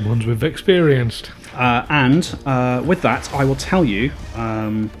the way, the ones we've experienced. And with that, I will tell you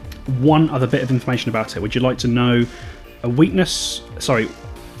one other bit of information about it. Would you like to know weaknesses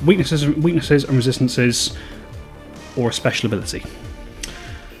and resistances, or a special ability?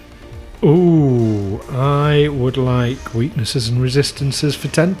 Ooh, I would like weaknesses and resistances for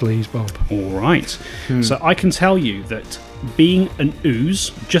 10, please, Bob. All right. So I can tell you that being an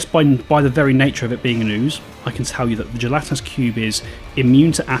ooze, just by the very nature of it being an ooze, I can tell you that the gelatinous cube is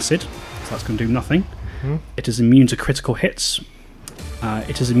immune to acid, so that's going to do nothing. It is immune to critical hits.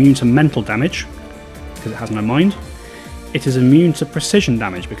 It is immune to mental damage, because it has no mind. It is immune to precision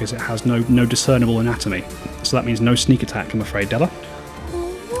damage, because it has no discernible anatomy. So that means no sneak attack, I'm afraid, Della.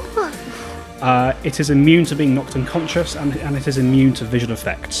 It is immune to being knocked unconscious, and it is immune to visual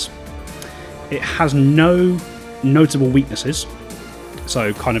effects. It has no notable weaknesses,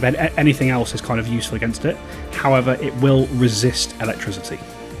 so kind of anything else is kind of useful against it. However, it will resist electricity.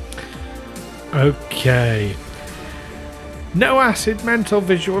 Okay. No acid, mental,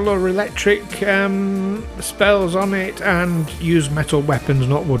 visual, or electric spells on it, and use metal weapons,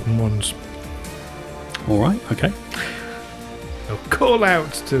 not wooden ones. All right. Okay. So call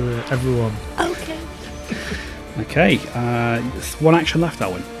out to everyone. Okay. Okay. One action left,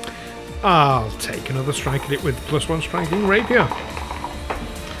 Alwyn. I'll take another strike at it with +1 striking rapier.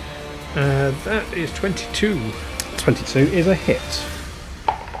 That is 22. 22 is a hit.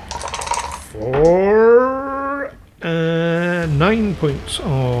 For 9 points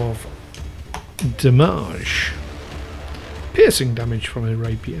of damage. Piercing damage from a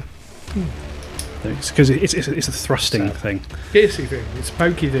rapier. It's because it's a thrusting thing. Piercing thing. It's a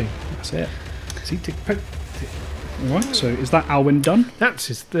pokey thing. That's it. See, tick, poke. Right, so is that Alwyn done? That's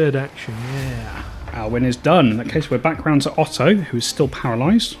his third action, yeah. Alwyn is done. In that case, we're back round to Otto, who is still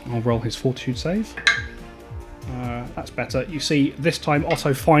paralysed. I'll roll his fortitude save. That's better. You see, this time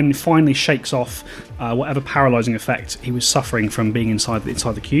Otto finally shakes off whatever paralysing effect he was suffering from being inside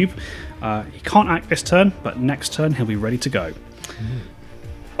the cube. He can't act this turn, but next turn he'll be ready to go.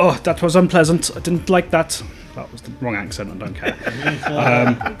 Oh, that was unpleasant. I didn't like that. That was the wrong accent, I don't care.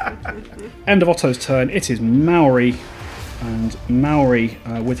 End of Otto's turn. It is Maori. And Maori,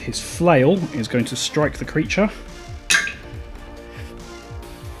 with his flail, is going to strike the creature.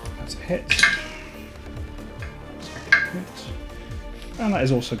 That's a hit. And that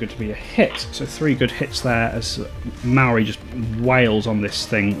is also good to be a hit. So 3 good hits there as Maori just wails on this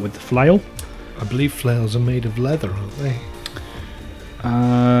thing with the flail. I believe flails are made of leather, aren't they?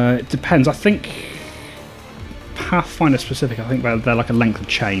 It depends. I think Pathfinder specific. I think they're like a length of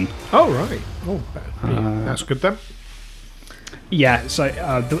chain. Oh right. Oh, that's good then. Yeah. So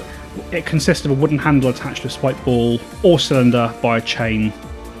it consists of a wooden handle attached to a spike ball or cylinder by a chain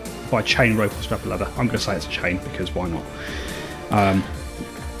rope or strap of leather. I'm going to say it's a chain because why not?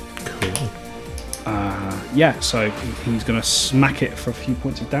 Cool. Yeah. So he's going to smack it for a few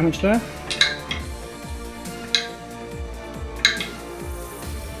points of damage there.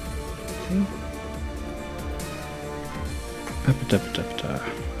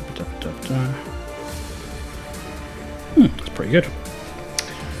 That's pretty good.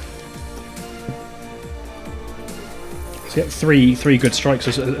 So you get three good strikes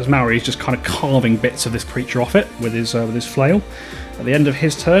as Maori is just kind of carving bits of this creature off it with his flail. At the end of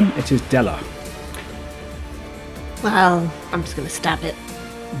his turn, it is Della. Well, I'm just going to stab it.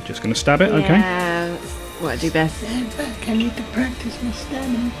 Just going to stab it, okay. Yeah, that's what I do best. Stand back, I need to practice my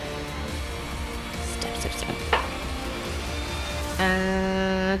stamina.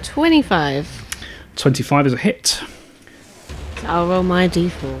 Stab. 25. 25 is a hit. So I'll roll my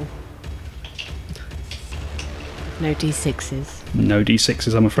d4. No d6s. No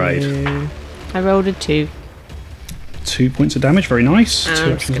d6s, I'm afraid. I rolled a 2. 2 points of damage, very nice. I'm 2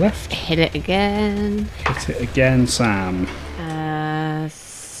 just actions gonna left. Hit it again. Hit it again, Sam.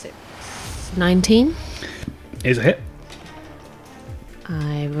 19. Is a hit.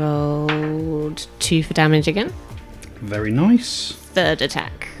 I rolled 2 for damage again. Very nice. Third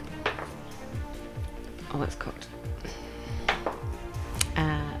attack. Oh, that's cocked.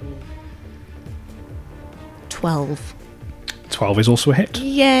 12. 12 is also a hit.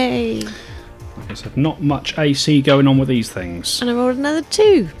 Yay! Like I said, not much AC going on with these things. And I rolled another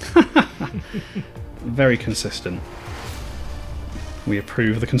 2. Very consistent. We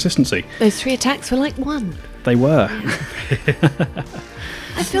approve of the consistency. Those 3 attacks were like 1. They were.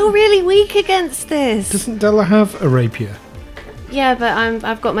 I feel really weak against this. Doesn't Della have a rapier? Yeah, but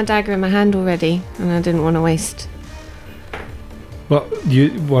I've got my dagger in my hand already, and I didn't want to waste. Well,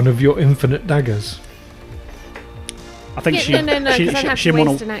 one of your infinite daggers. I think Yeah, she no, 'cause I'd have to didn't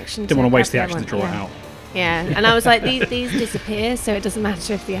waste an action. want to waste the grab action to one, draw it yeah. out. Yeah, and I was like, these disappear, so it doesn't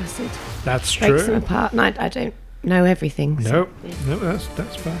matter if the acid That's breaks them true. apart. And I don't know everything. So No,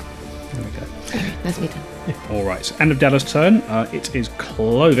 that's fair. There we go. that's me done. All right, so end of Della's turn. It is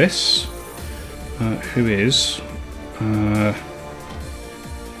Clovis, who is...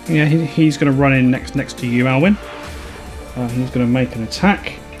 he's going to run in next to you, Alwyn. He's going to make an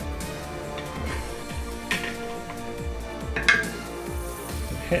attack.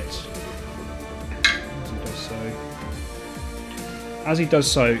 Hit. As he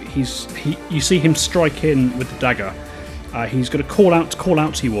does so, you see him strike in with the dagger. He's going to call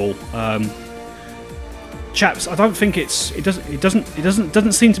out to you all. Chaps, I don't think it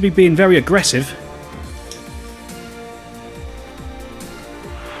doesn't seem to be being very aggressive.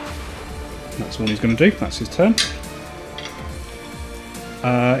 That's all he's going to do. That's his turn.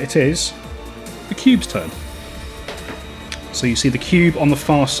 It is the cube's turn. So you see the cube on the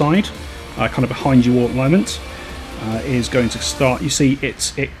far side, kind of behind you all at the moment, is going to start. You see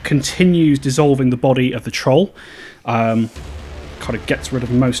it continues dissolving the body of the troll, kind of gets rid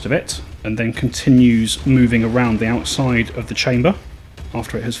of most of it, and then continues moving around the outside of the chamber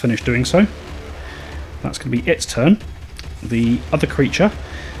after it has finished doing so. That's going to be its turn. The other creature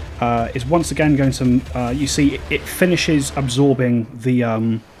is once again going to. You see it finishes absorbing the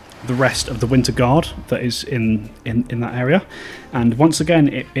rest of the Winter Guard that is in that area, and once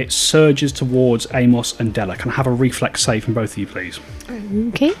again it surges towards Amos and Della. Can I have a reflex save from both of you, please?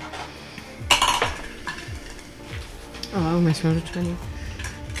 Okay. Oh, I almost rolled a 20.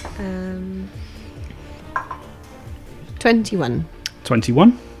 21.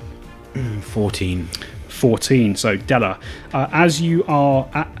 21. 14. 14. So Della, as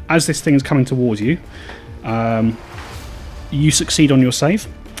this thing is coming towards you, you succeed on your save.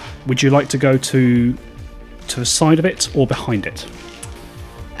 Would you like to go to the side of it or behind it?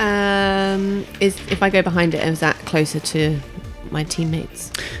 If I go behind it, is that closer to my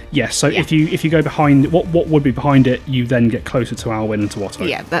teammates? Yes. So Yeah. if you go behind what would be behind it, you then get closer to Alwyn and to Otto.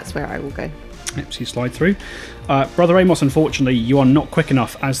 Yeah, that's where I will go. Yep, so you slide through. Brother Amos, unfortunately, you are not quick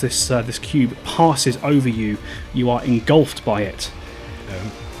enough as this cube passes over you. You are engulfed by it.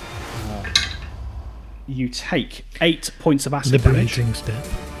 You take 8 points of acid damage. Liberating step.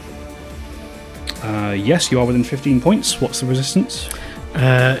 Yes, you are within 15 points. What's the resistance?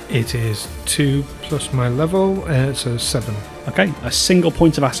 It is 2 plus my level, so 7. Okay, a single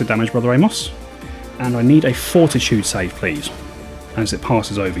point of acid damage, Brother Amos. And I need a fortitude save, please, as it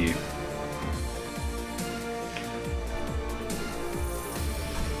passes over you.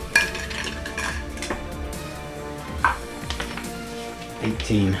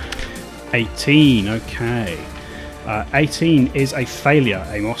 $18. 18, okay. 18 is a failure,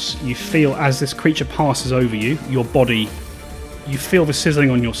 Amos. You feel as this creature passes over you, you feel the sizzling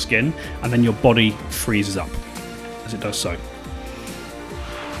on your skin, and then your body freezes up as it does so.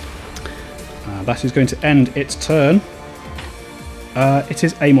 That is going to end its turn. It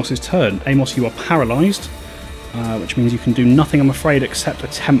is Amos's turn. Amos, you are paralysed, which means you can do nothing, I'm afraid, except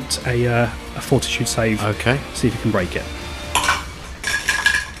attempt a fortitude save. Okay. See if you can break it.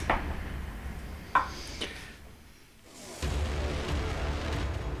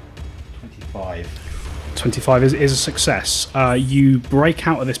 25. 25 is a success. You break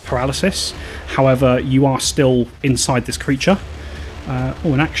out of this paralysis. However, you are still inside this creature.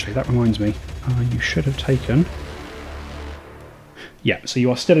 And actually, that reminds me. You should have taken... Yeah, so you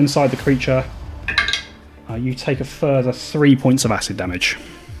are still inside the creature. You take a further 3 points of acid damage.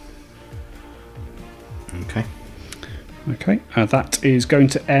 Okay. Okay, that is going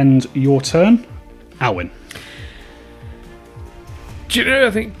to end your turn. Alwyn. Do you know,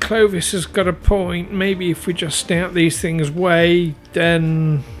 I think Clovis has got a point. Maybe if we just stay out these things' way,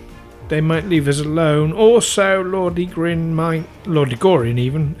 then they might leave us alone. Also, Lord Egorian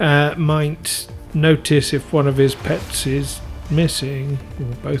even, might notice if one of his pets is missing,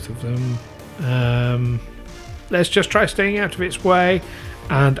 or both of them. Let's just try staying out of its way,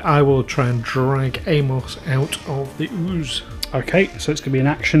 and I will try and drag Amos out of the ooze. Okay, so it's going to be an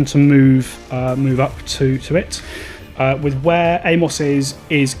action to move up to it. With where Amos is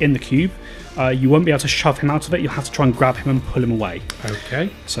in the cube, you won't be able to shove him out of it. You'll have to try and grab him and pull him away. Okay.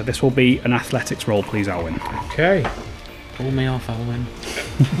 So this will be an athletics roll, please, Alwyn. Okay. Pull me off, Alwyn.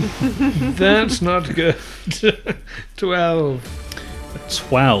 That's not good. 12.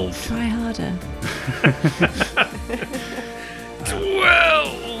 12. Try harder.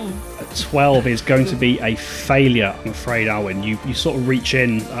 12! 12 is going to be a failure, I'm afraid, Alwyn. You sort of reach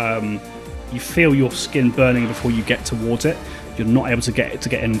in, you feel your skin burning before you get towards it. You're not able to get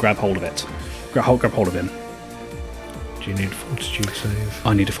in and grab hold of it. Grab hold of him. Do you need a fortitude save?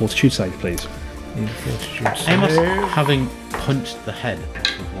 I need a fortitude save, please. Need a fortitude save. Amos, having punched the head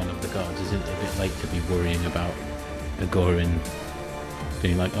of one of the guards, is it a bit late to be worrying about Egorian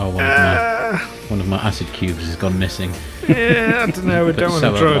being like, oh, one of my acid cubes has gone missing? Yeah, I don't know. We But don't want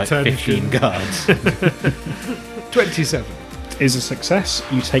so to have, draw like, attention. 15 guards. 27. Is a success.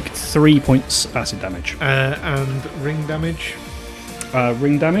 You take 3 points of acid damage. And ring damage.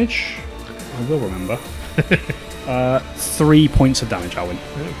 Ring damage, I will remember. 3 points of damage, Alwyn.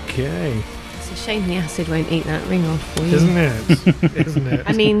 Okay. It's a shame the acid won't eat that ring off for you. Isn't it? Isn't it?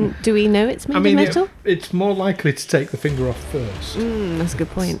 I mean, do we know it's made of metal? It's more likely to take the finger off first. That's a good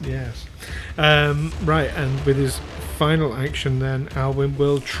point. Yes. Right, and with his final action then, Alwyn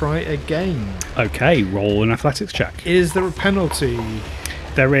will try again. Okay, roll an athletics check. Is there a penalty?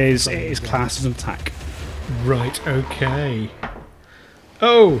 There is. It is classed as an attack. Right, okay.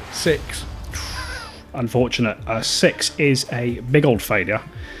 Oh, 6. Unfortunate. 6 is a big old failure.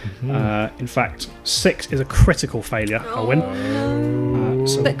 In fact, 6 is a critical failure, Alwyn.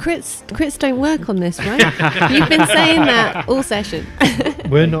 But crits don't work on this, right? You've been saying that all session.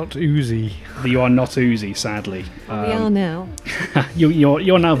 We're not oozy. You are not oozy, sadly. We are now.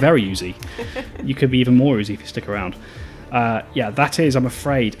 You're now very oozy. You could be even more oozy if you stick around. That is, I'm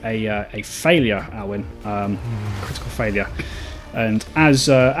afraid, a failure, Alwyn. Critical failure. And as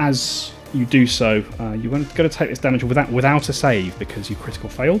you do so, you're going to take this damage without a save because you critical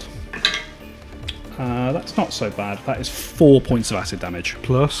failed. That's not so bad. That is 4 points of acid damage.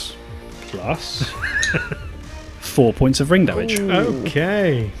 Plus. 4 points of ring damage. Ooh.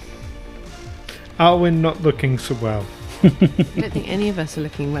 Okay. Alwyn not looking so well. I don't think any of us are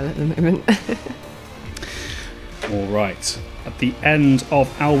looking well at the moment. All right. At the end of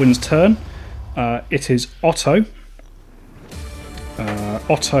Alwyn's turn, it is Otto.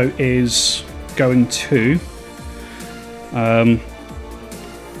 Otto is going to...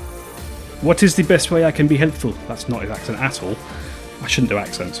 what is the best way I can be helpful? That's not his accent at all. I shouldn't do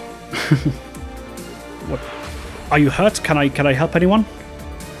accents. What? Are you hurt? Can I help anyone?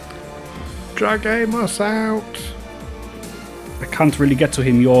 Drag Amos out. I can't really get to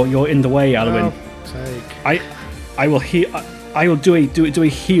him. You're in the way, Alwyn. Take. I will heal. I will do a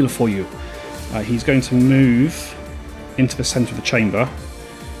heal for you. He's going to move into the centre of the chamber,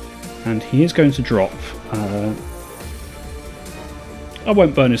 and he is going to drop. I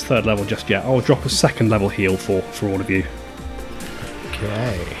won't burn his 3rd level just yet. I'll drop a 2nd level heal for all of you.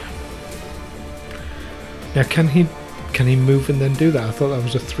 Okay. Now, can he move and then do that? I thought that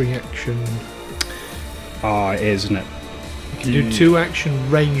was a 3-action. It is, isn't it? You can do 2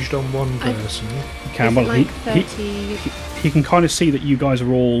 action ranged on one person. He can. Is Well, it like he 30? he can kind of see that you guys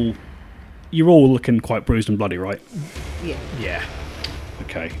are all. You're all looking quite bruised and bloody, right? Yeah. Yeah.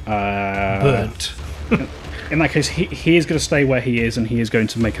 Okay. Burnt. In that case, he is going to stay where he is, and he is going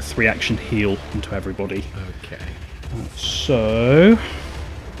to make a 3-action heal into everybody. Okay. So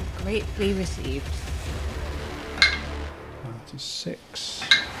Gratefully received. that is 6.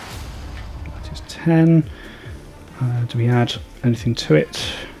 That is 10. Do we add anything to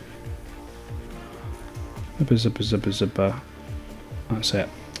it? Zipper, zipper, zipper. That's it.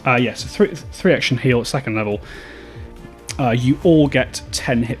 Yes, 3-action heal at 2nd level. You all get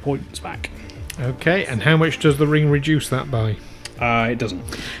 10 hit points back. Okay, and how much does the ring reduce that by? It doesn't.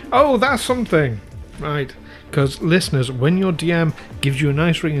 Oh, that's something. Right. Because, listeners, when your DM gives you a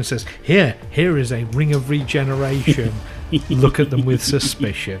nice ring and says, here is a ring of regeneration, look at them with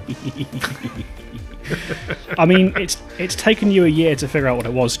suspicion. I mean, it's taken you a year to figure out what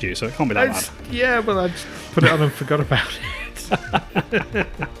it was, Stu, so it can't be that bad. Yeah, well, I just put it on and forgot about it.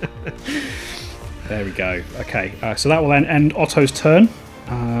 There we go. Okay, so that will then end Otto's turn.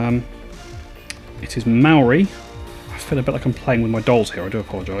 It is Maori. I feel a bit like I'm playing with my dolls here. I do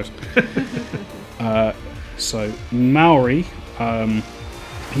apologise. So Maori,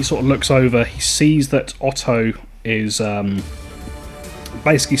 he sort of looks over. He sees that Otto is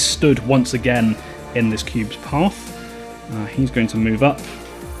basically stood once again in this cube's path. He's going to move up,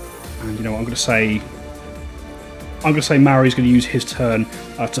 and you know what I'm going to say Maori's going to use his turn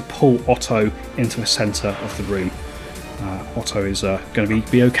to pull Otto into the centre of the room. Otto is going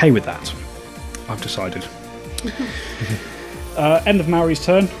to be okay with that, I've decided. End of Maori's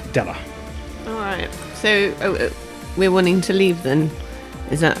turn. Della. All right. So we're wanting to leave then.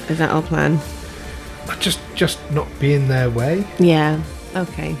 Is that our plan? Just not be in their way. Yeah.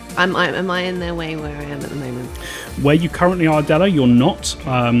 Okay. Am I in their way where I am at the moment? Where you currently are, Della, you're not.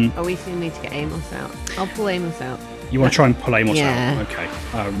 Oh, we still need to get Amos out. I'll pull Amos out. You want to try and pull Amos Yeah. out? Okay.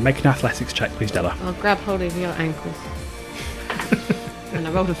 Make an athletics check, please, Della. I'll grab hold of your ankles. And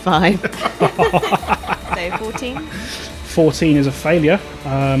I rolled a 5. So 14. 14 is a failure.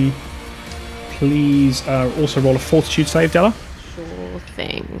 Please also roll a fortitude save, Della. Sure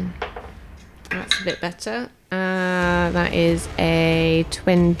thing. That's a bit better. That is a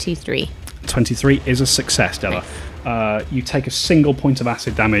 23. 23 is a success, Della. You take a single point of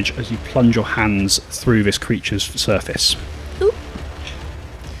acid damage as you plunge your hands through this creature's surface. Oop.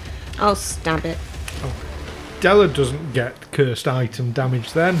 I'll stab it. Della doesn't get cursed item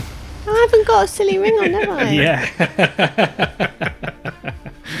damage then. I haven't got a silly ring on, have I? Yeah.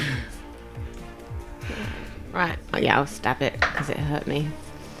 Right. Oh, yeah, I'll stab it because it hurt me.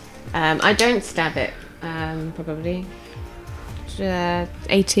 I don't stab it. Probably.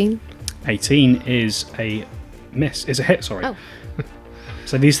 18. 18 is a miss. Is a hit, sorry. Oh.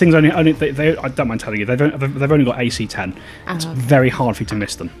 So these things only they I don't mind telling you, they've only got AC 10. It's okay. very hard for you to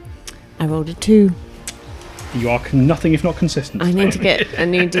miss them. I rolled a 2. You are nothing if not consistent. I need to get a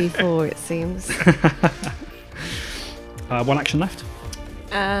new D4, it seems. One action left.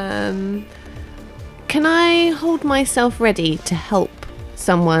 Can I hold myself ready to help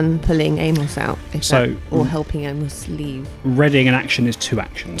someone pulling Amos out? Or helping Amos leave? Readying an action is 2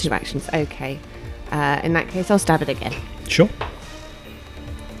 actions. 2 actions, okay. In that case, I'll stab it again. Sure.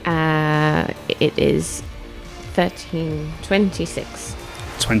 It is 13, 26.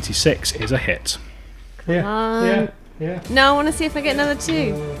 26 is a hit. Yeah. No, I want to see if I get another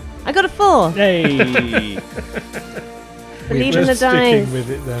 2. I got a 4. Hey! Believe We're in the sticking dice. with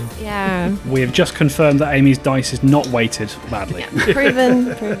it then. Yeah. We have just confirmed that Amy's dice is not weighted badly. Yeah.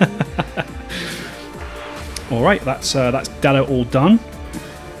 Proven. All right, that's Della all done.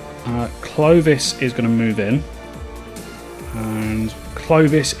 Clovis is going to move in, and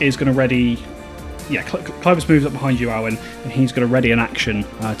Clovis is going to ready. Yeah, Clovis moves up behind you, Owen, and he's going to ready an action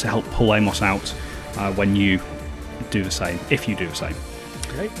to help pull Amos out when you do the same. If you do the same.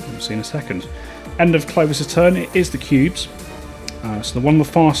 Okay, we'll see in a second. End of Clovis's turn. It is the cubes. So the one on the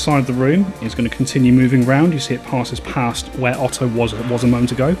far side of the room is going to continue moving around. You see it passes past where Otto was a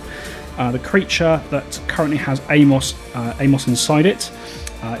moment ago. The creature that currently has Amos inside it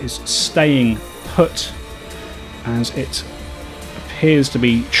is staying put as it appears to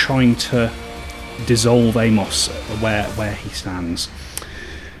be trying to dissolve Amos where he stands.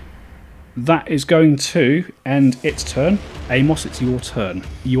 That is going to end its turn. Amos, it's your turn.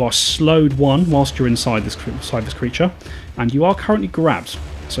 You are slowed 1 whilst you're inside this creature, and you are currently grabbed.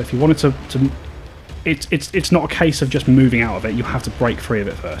 So if you wanted to it's not a case of just moving out of it. You have to break free of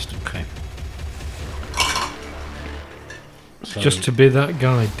it first. Okay. So Just to be that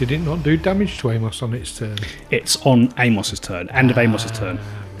guy, did it not do damage to Amos on its turn? It's on Amos's turn. End of Amos's turn.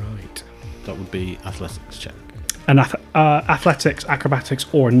 Right. that would be athletics check. An athletics, acrobatics,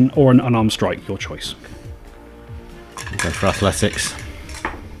 or an unarmed strike. Your choice. Go for athletics.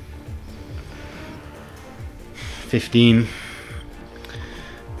 15.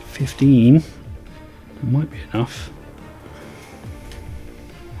 15 might be enough.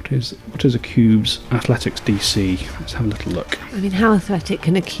 What is a cube's athletics DC? Let's have a little look. I mean, how athletic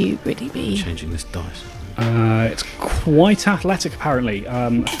can a cube really be? Changing this dice. It's quite athletic, apparently.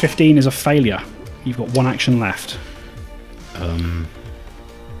 15 is a failure. You've got 1 action left. Can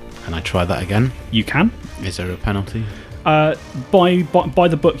I try that again? You can. Is there a penalty? By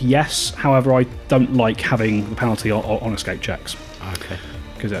the book, yes. However, I don't like having the penalty on escape checks. Okay.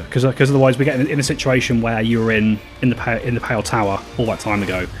 Because otherwise we get in a situation where you were in the Pale Tower all that time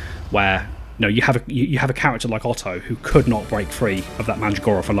ago, where you have a character like Otto who could not break free of that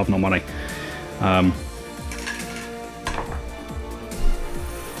Mandragora for love nor money.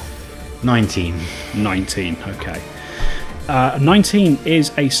 19. 19. Okay. 19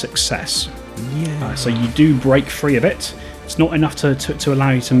 is a success. Yeah. So you do break free of it. It's not enough to allow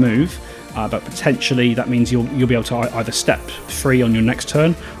you to move. But potentially that means you'll be able to either step free on your next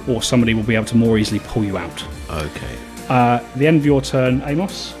turn, or somebody will be able to more easily pull you out. Okay. The end of your turn,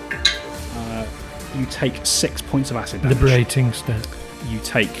 Amos, you take 6 points of acid damage. Liberating step. You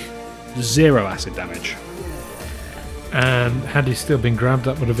take 0 acid damage. And had he still been grabbed,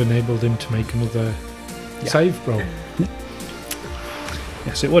 that would have enabled him to make another save roll.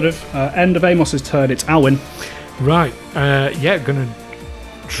 Yes, it would have. End of Amos's turn, it's Alwyn. Right. Going to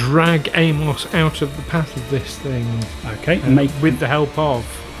drag Amos out of the path of this thing. Okay. With the help of...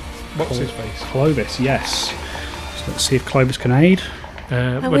 What's his face? Clovis, yes. So let's see if Clovis can aid.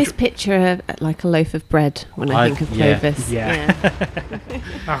 I always picture like a loaf of bread when I think of Clovis. Yeah.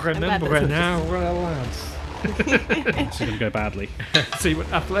 I remember it now. Well, lads. This is going to go badly. See what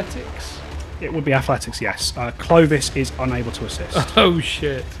athletics? It would be athletics, yes. Clovis is unable to assist. Oh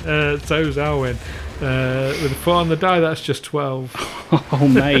shit! So's Alwyn. With a 4 on the die, that's just 12. Oh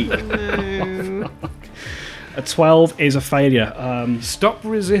mate. No. A 12 is a failure. Stop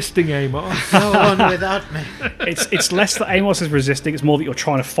resisting, Amos. Go on without me. It's less that Amos is resisting; it's more that you're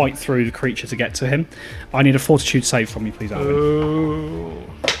trying to fight through the creature to get to him. I need a fortitude save from you, please, Alwyn.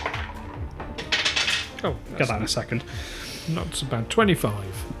 Get that in a second. Not so bad. 25.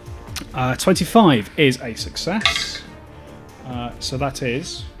 25 is a success. So that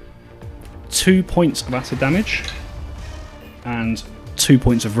is 2 points of acid damage and 2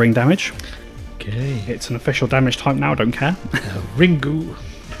 points of ring damage. Okay. It's an official damage type now, I don't care. Ringu.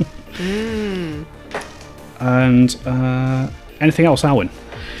 And anything else, Alwyn?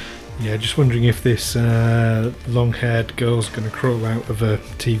 Yeah, just wondering if this long-haired girl's going to crawl out of a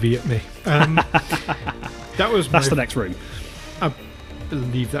TV at me. That's the next room. I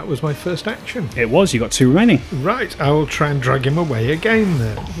believe that was my first action. It was. You got 2 remaining. Right, I will try and drag him away again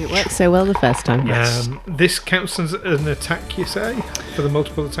then. It worked so well the first time. Yes. This counts as an attack, you say, for the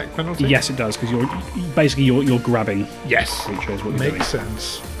multiple attack penalty? Yes, it does, because you're grabbing. Yes. Creatures, what you're Makes doing.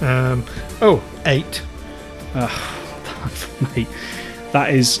 sense. 8. Mate, that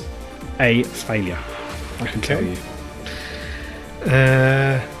is a failure. I can tell you.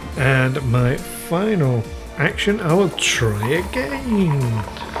 And my final action, I will try again.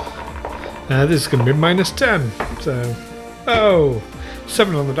 This is going to be -10. So,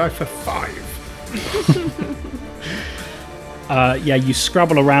 7 on the die for 5. You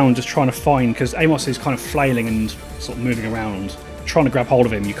scrabble around just trying to find, because Amos is kind of flailing and sort of moving around, trying to grab hold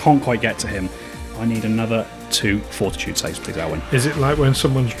of him. You can't quite get to him. I need another 2 fortitude saves, please, Alwyn. Is it like when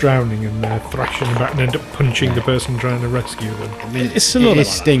someone's drowning and they're thrashing about and end up punching the person trying to rescue them? I mean, It's a little bit it's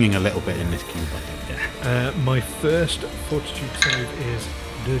like that. stinging a little bit in this cube, I think. My first fortitude save is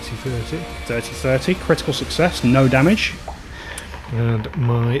dirty 30. Dirty 30, critical success, no damage. And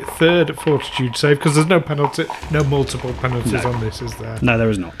my third fortitude save, because there's no penalty, no multiple penalties No. on this, is there? No, there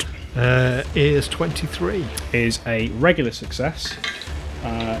is not. Is 23. Is a regular success.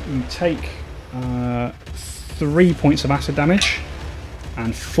 You take 3 points of acid damage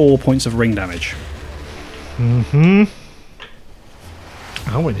and 4 points of ring damage. Mm-hmm.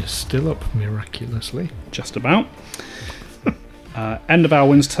 Alwyn is still up miraculously. Just about. End of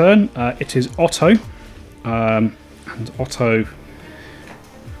Alwyn's turn. It is Otto. And Otto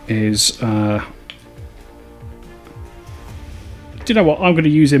is... do you know what? I'm going to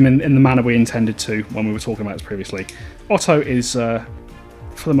use him in the manner we intended to when we were talking about this previously. Otto is, for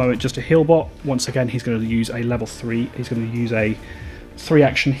the moment, just a heal bot. Once again, he's going to use a level 3. He's going to use a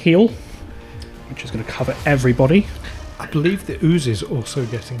 3-action heal, which is going to cover everybody. I believe the Ooze is also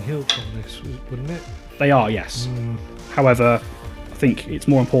getting healed from this, wouldn't it? They are, yes. However, I think it's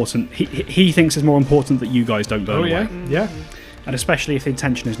more important. He thinks it's more important that you guys don't burn away. Yeah. And especially if the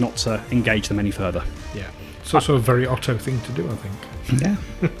intention is not to engage them any further. Yeah. It's also a very Otto thing to do, I think. Yeah.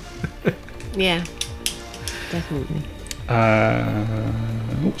 Yeah, definitely.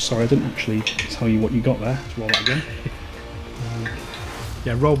 Sorry, I didn't actually tell you what you got there. Let's roll that again.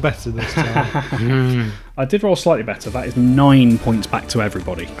 Yeah, roll better this time. I did roll slightly better. That is 9 points back to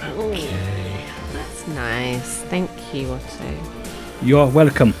everybody. Okay. That's nice. Thank you, Otto. You're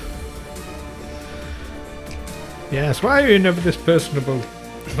welcome. Yes, why are you never this personable?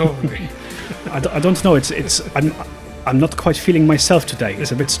 Oh, I don't know. I'm not quite feeling myself today.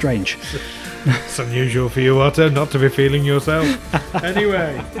 It's a bit strange. It's unusual for you, Otto, not to be feeling yourself.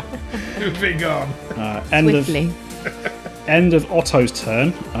 Anyway, moving on. Swiftly. End of Otto's turn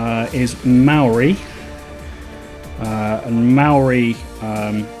is Maori. And Maori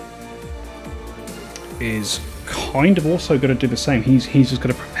is kind of also going to do the same. He's just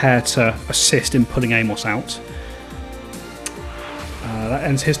going to prepare to assist in pulling Amos out. That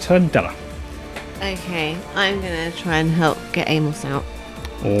ends his turn. Della. Okay, I'm going to try and help get Amos out.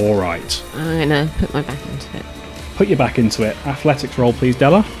 All right. I'm going to put my back into it. Put your back into it. Athletics roll, please,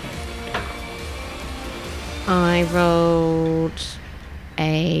 Della. I rolled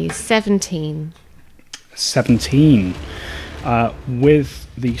a 17. 17. With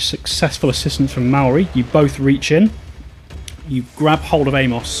the successful assistance from Maori, you both reach in. You grab hold of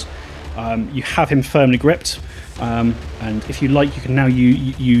Amos. You have him firmly gripped. And if you like, you can now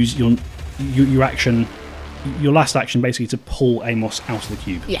use your action, your last action, basically to pull Amos out of the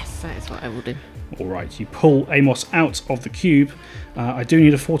cube. Yes, that is what I will do. All right, you pull Amos out of the cube. I do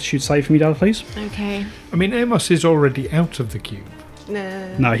need a fortitude save from you, Della, please. Okay. I mean, Amos is already out of the cube.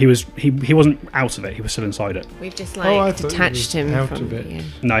 No. No, he wasn't out of it. He was still inside it. We've just I thought he detached was him out from of it. Yeah.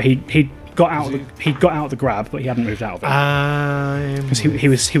 No, he got out of the grab, but he hadn't moved out of it because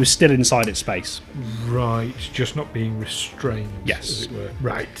he was still inside its space. Right, just not being restrained. Yes. as it were.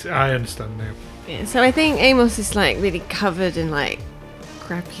 Right, I understand now. Yeah, so I think Amos is really covered in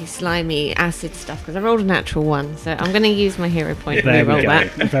crappy, slimy acid stuff because I rolled a natural 1, so I'm going to use my hero point There and we roll go.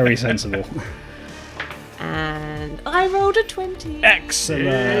 that. Very sensible. And I rolled a 20. Excellent.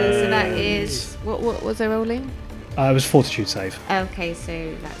 So that is what was I rolling? It was fortitude save. Okay,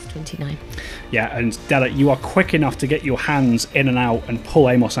 so that's 29. Yeah, and Della, you are quick enough to get your hands in and out and pull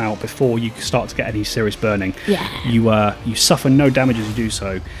Amos out before you start to get any serious burning. Yeah. You suffer no damage as you do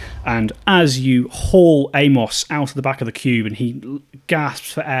so, and as you haul Amos out of the back of the cube and he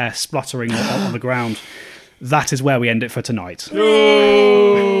gasps for air, spluttering on the ground, that is where we end it for tonight.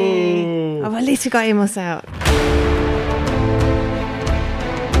 Oh, at least we got Amos out.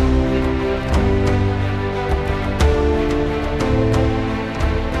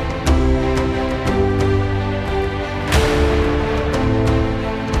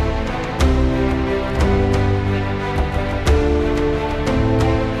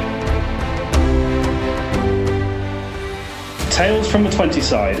 Tales from the 20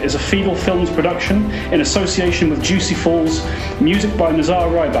 Side is a Feeble Films production in association with Juicy Falls, music by Nazar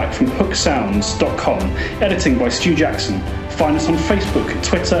Ryback from hooksounds.com, editing by Stu Jackson. Find us on Facebook,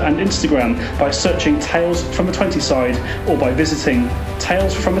 Twitter and Instagram by searching Tales from the 20 Side or by visiting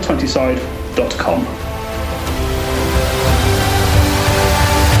talesfromthe20side.com.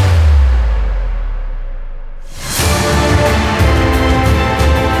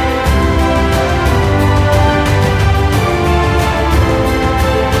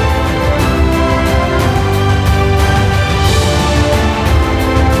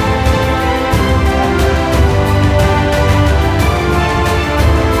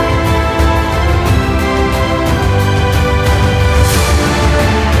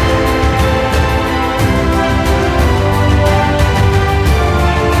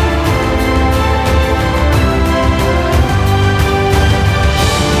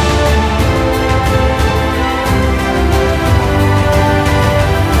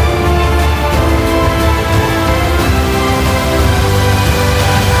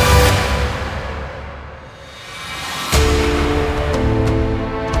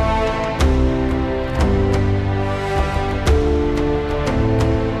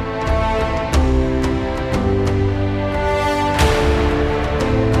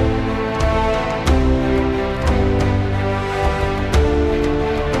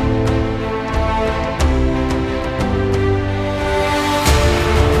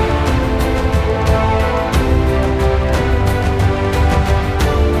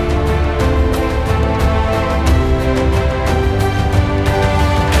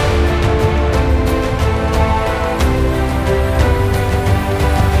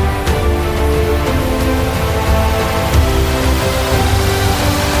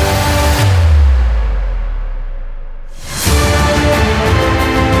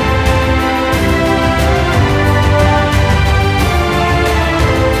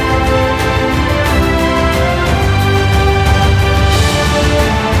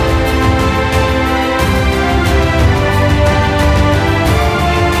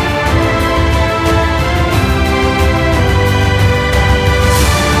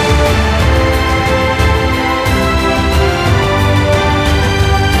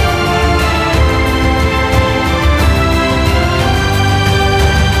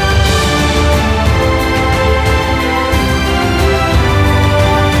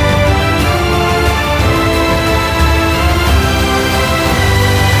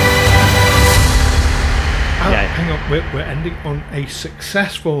 we're ending on a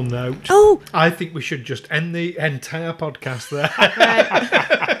successful note. Oh, I think we should just end the entire podcast there.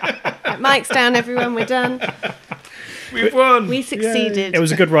 right. Mike's down, everyone. We're done. We've won. We succeeded. It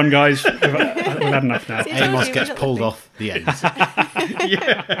was a good run, guys. We've had enough now. See, I told Amos you, gets we got pulled the off the end.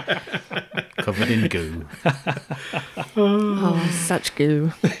 Covered in goo. Oh, such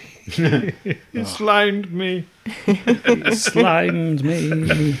goo. You slimed me. Slimed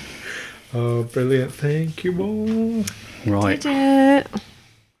me. Oh, brilliant. Thank you all. Right. Did it.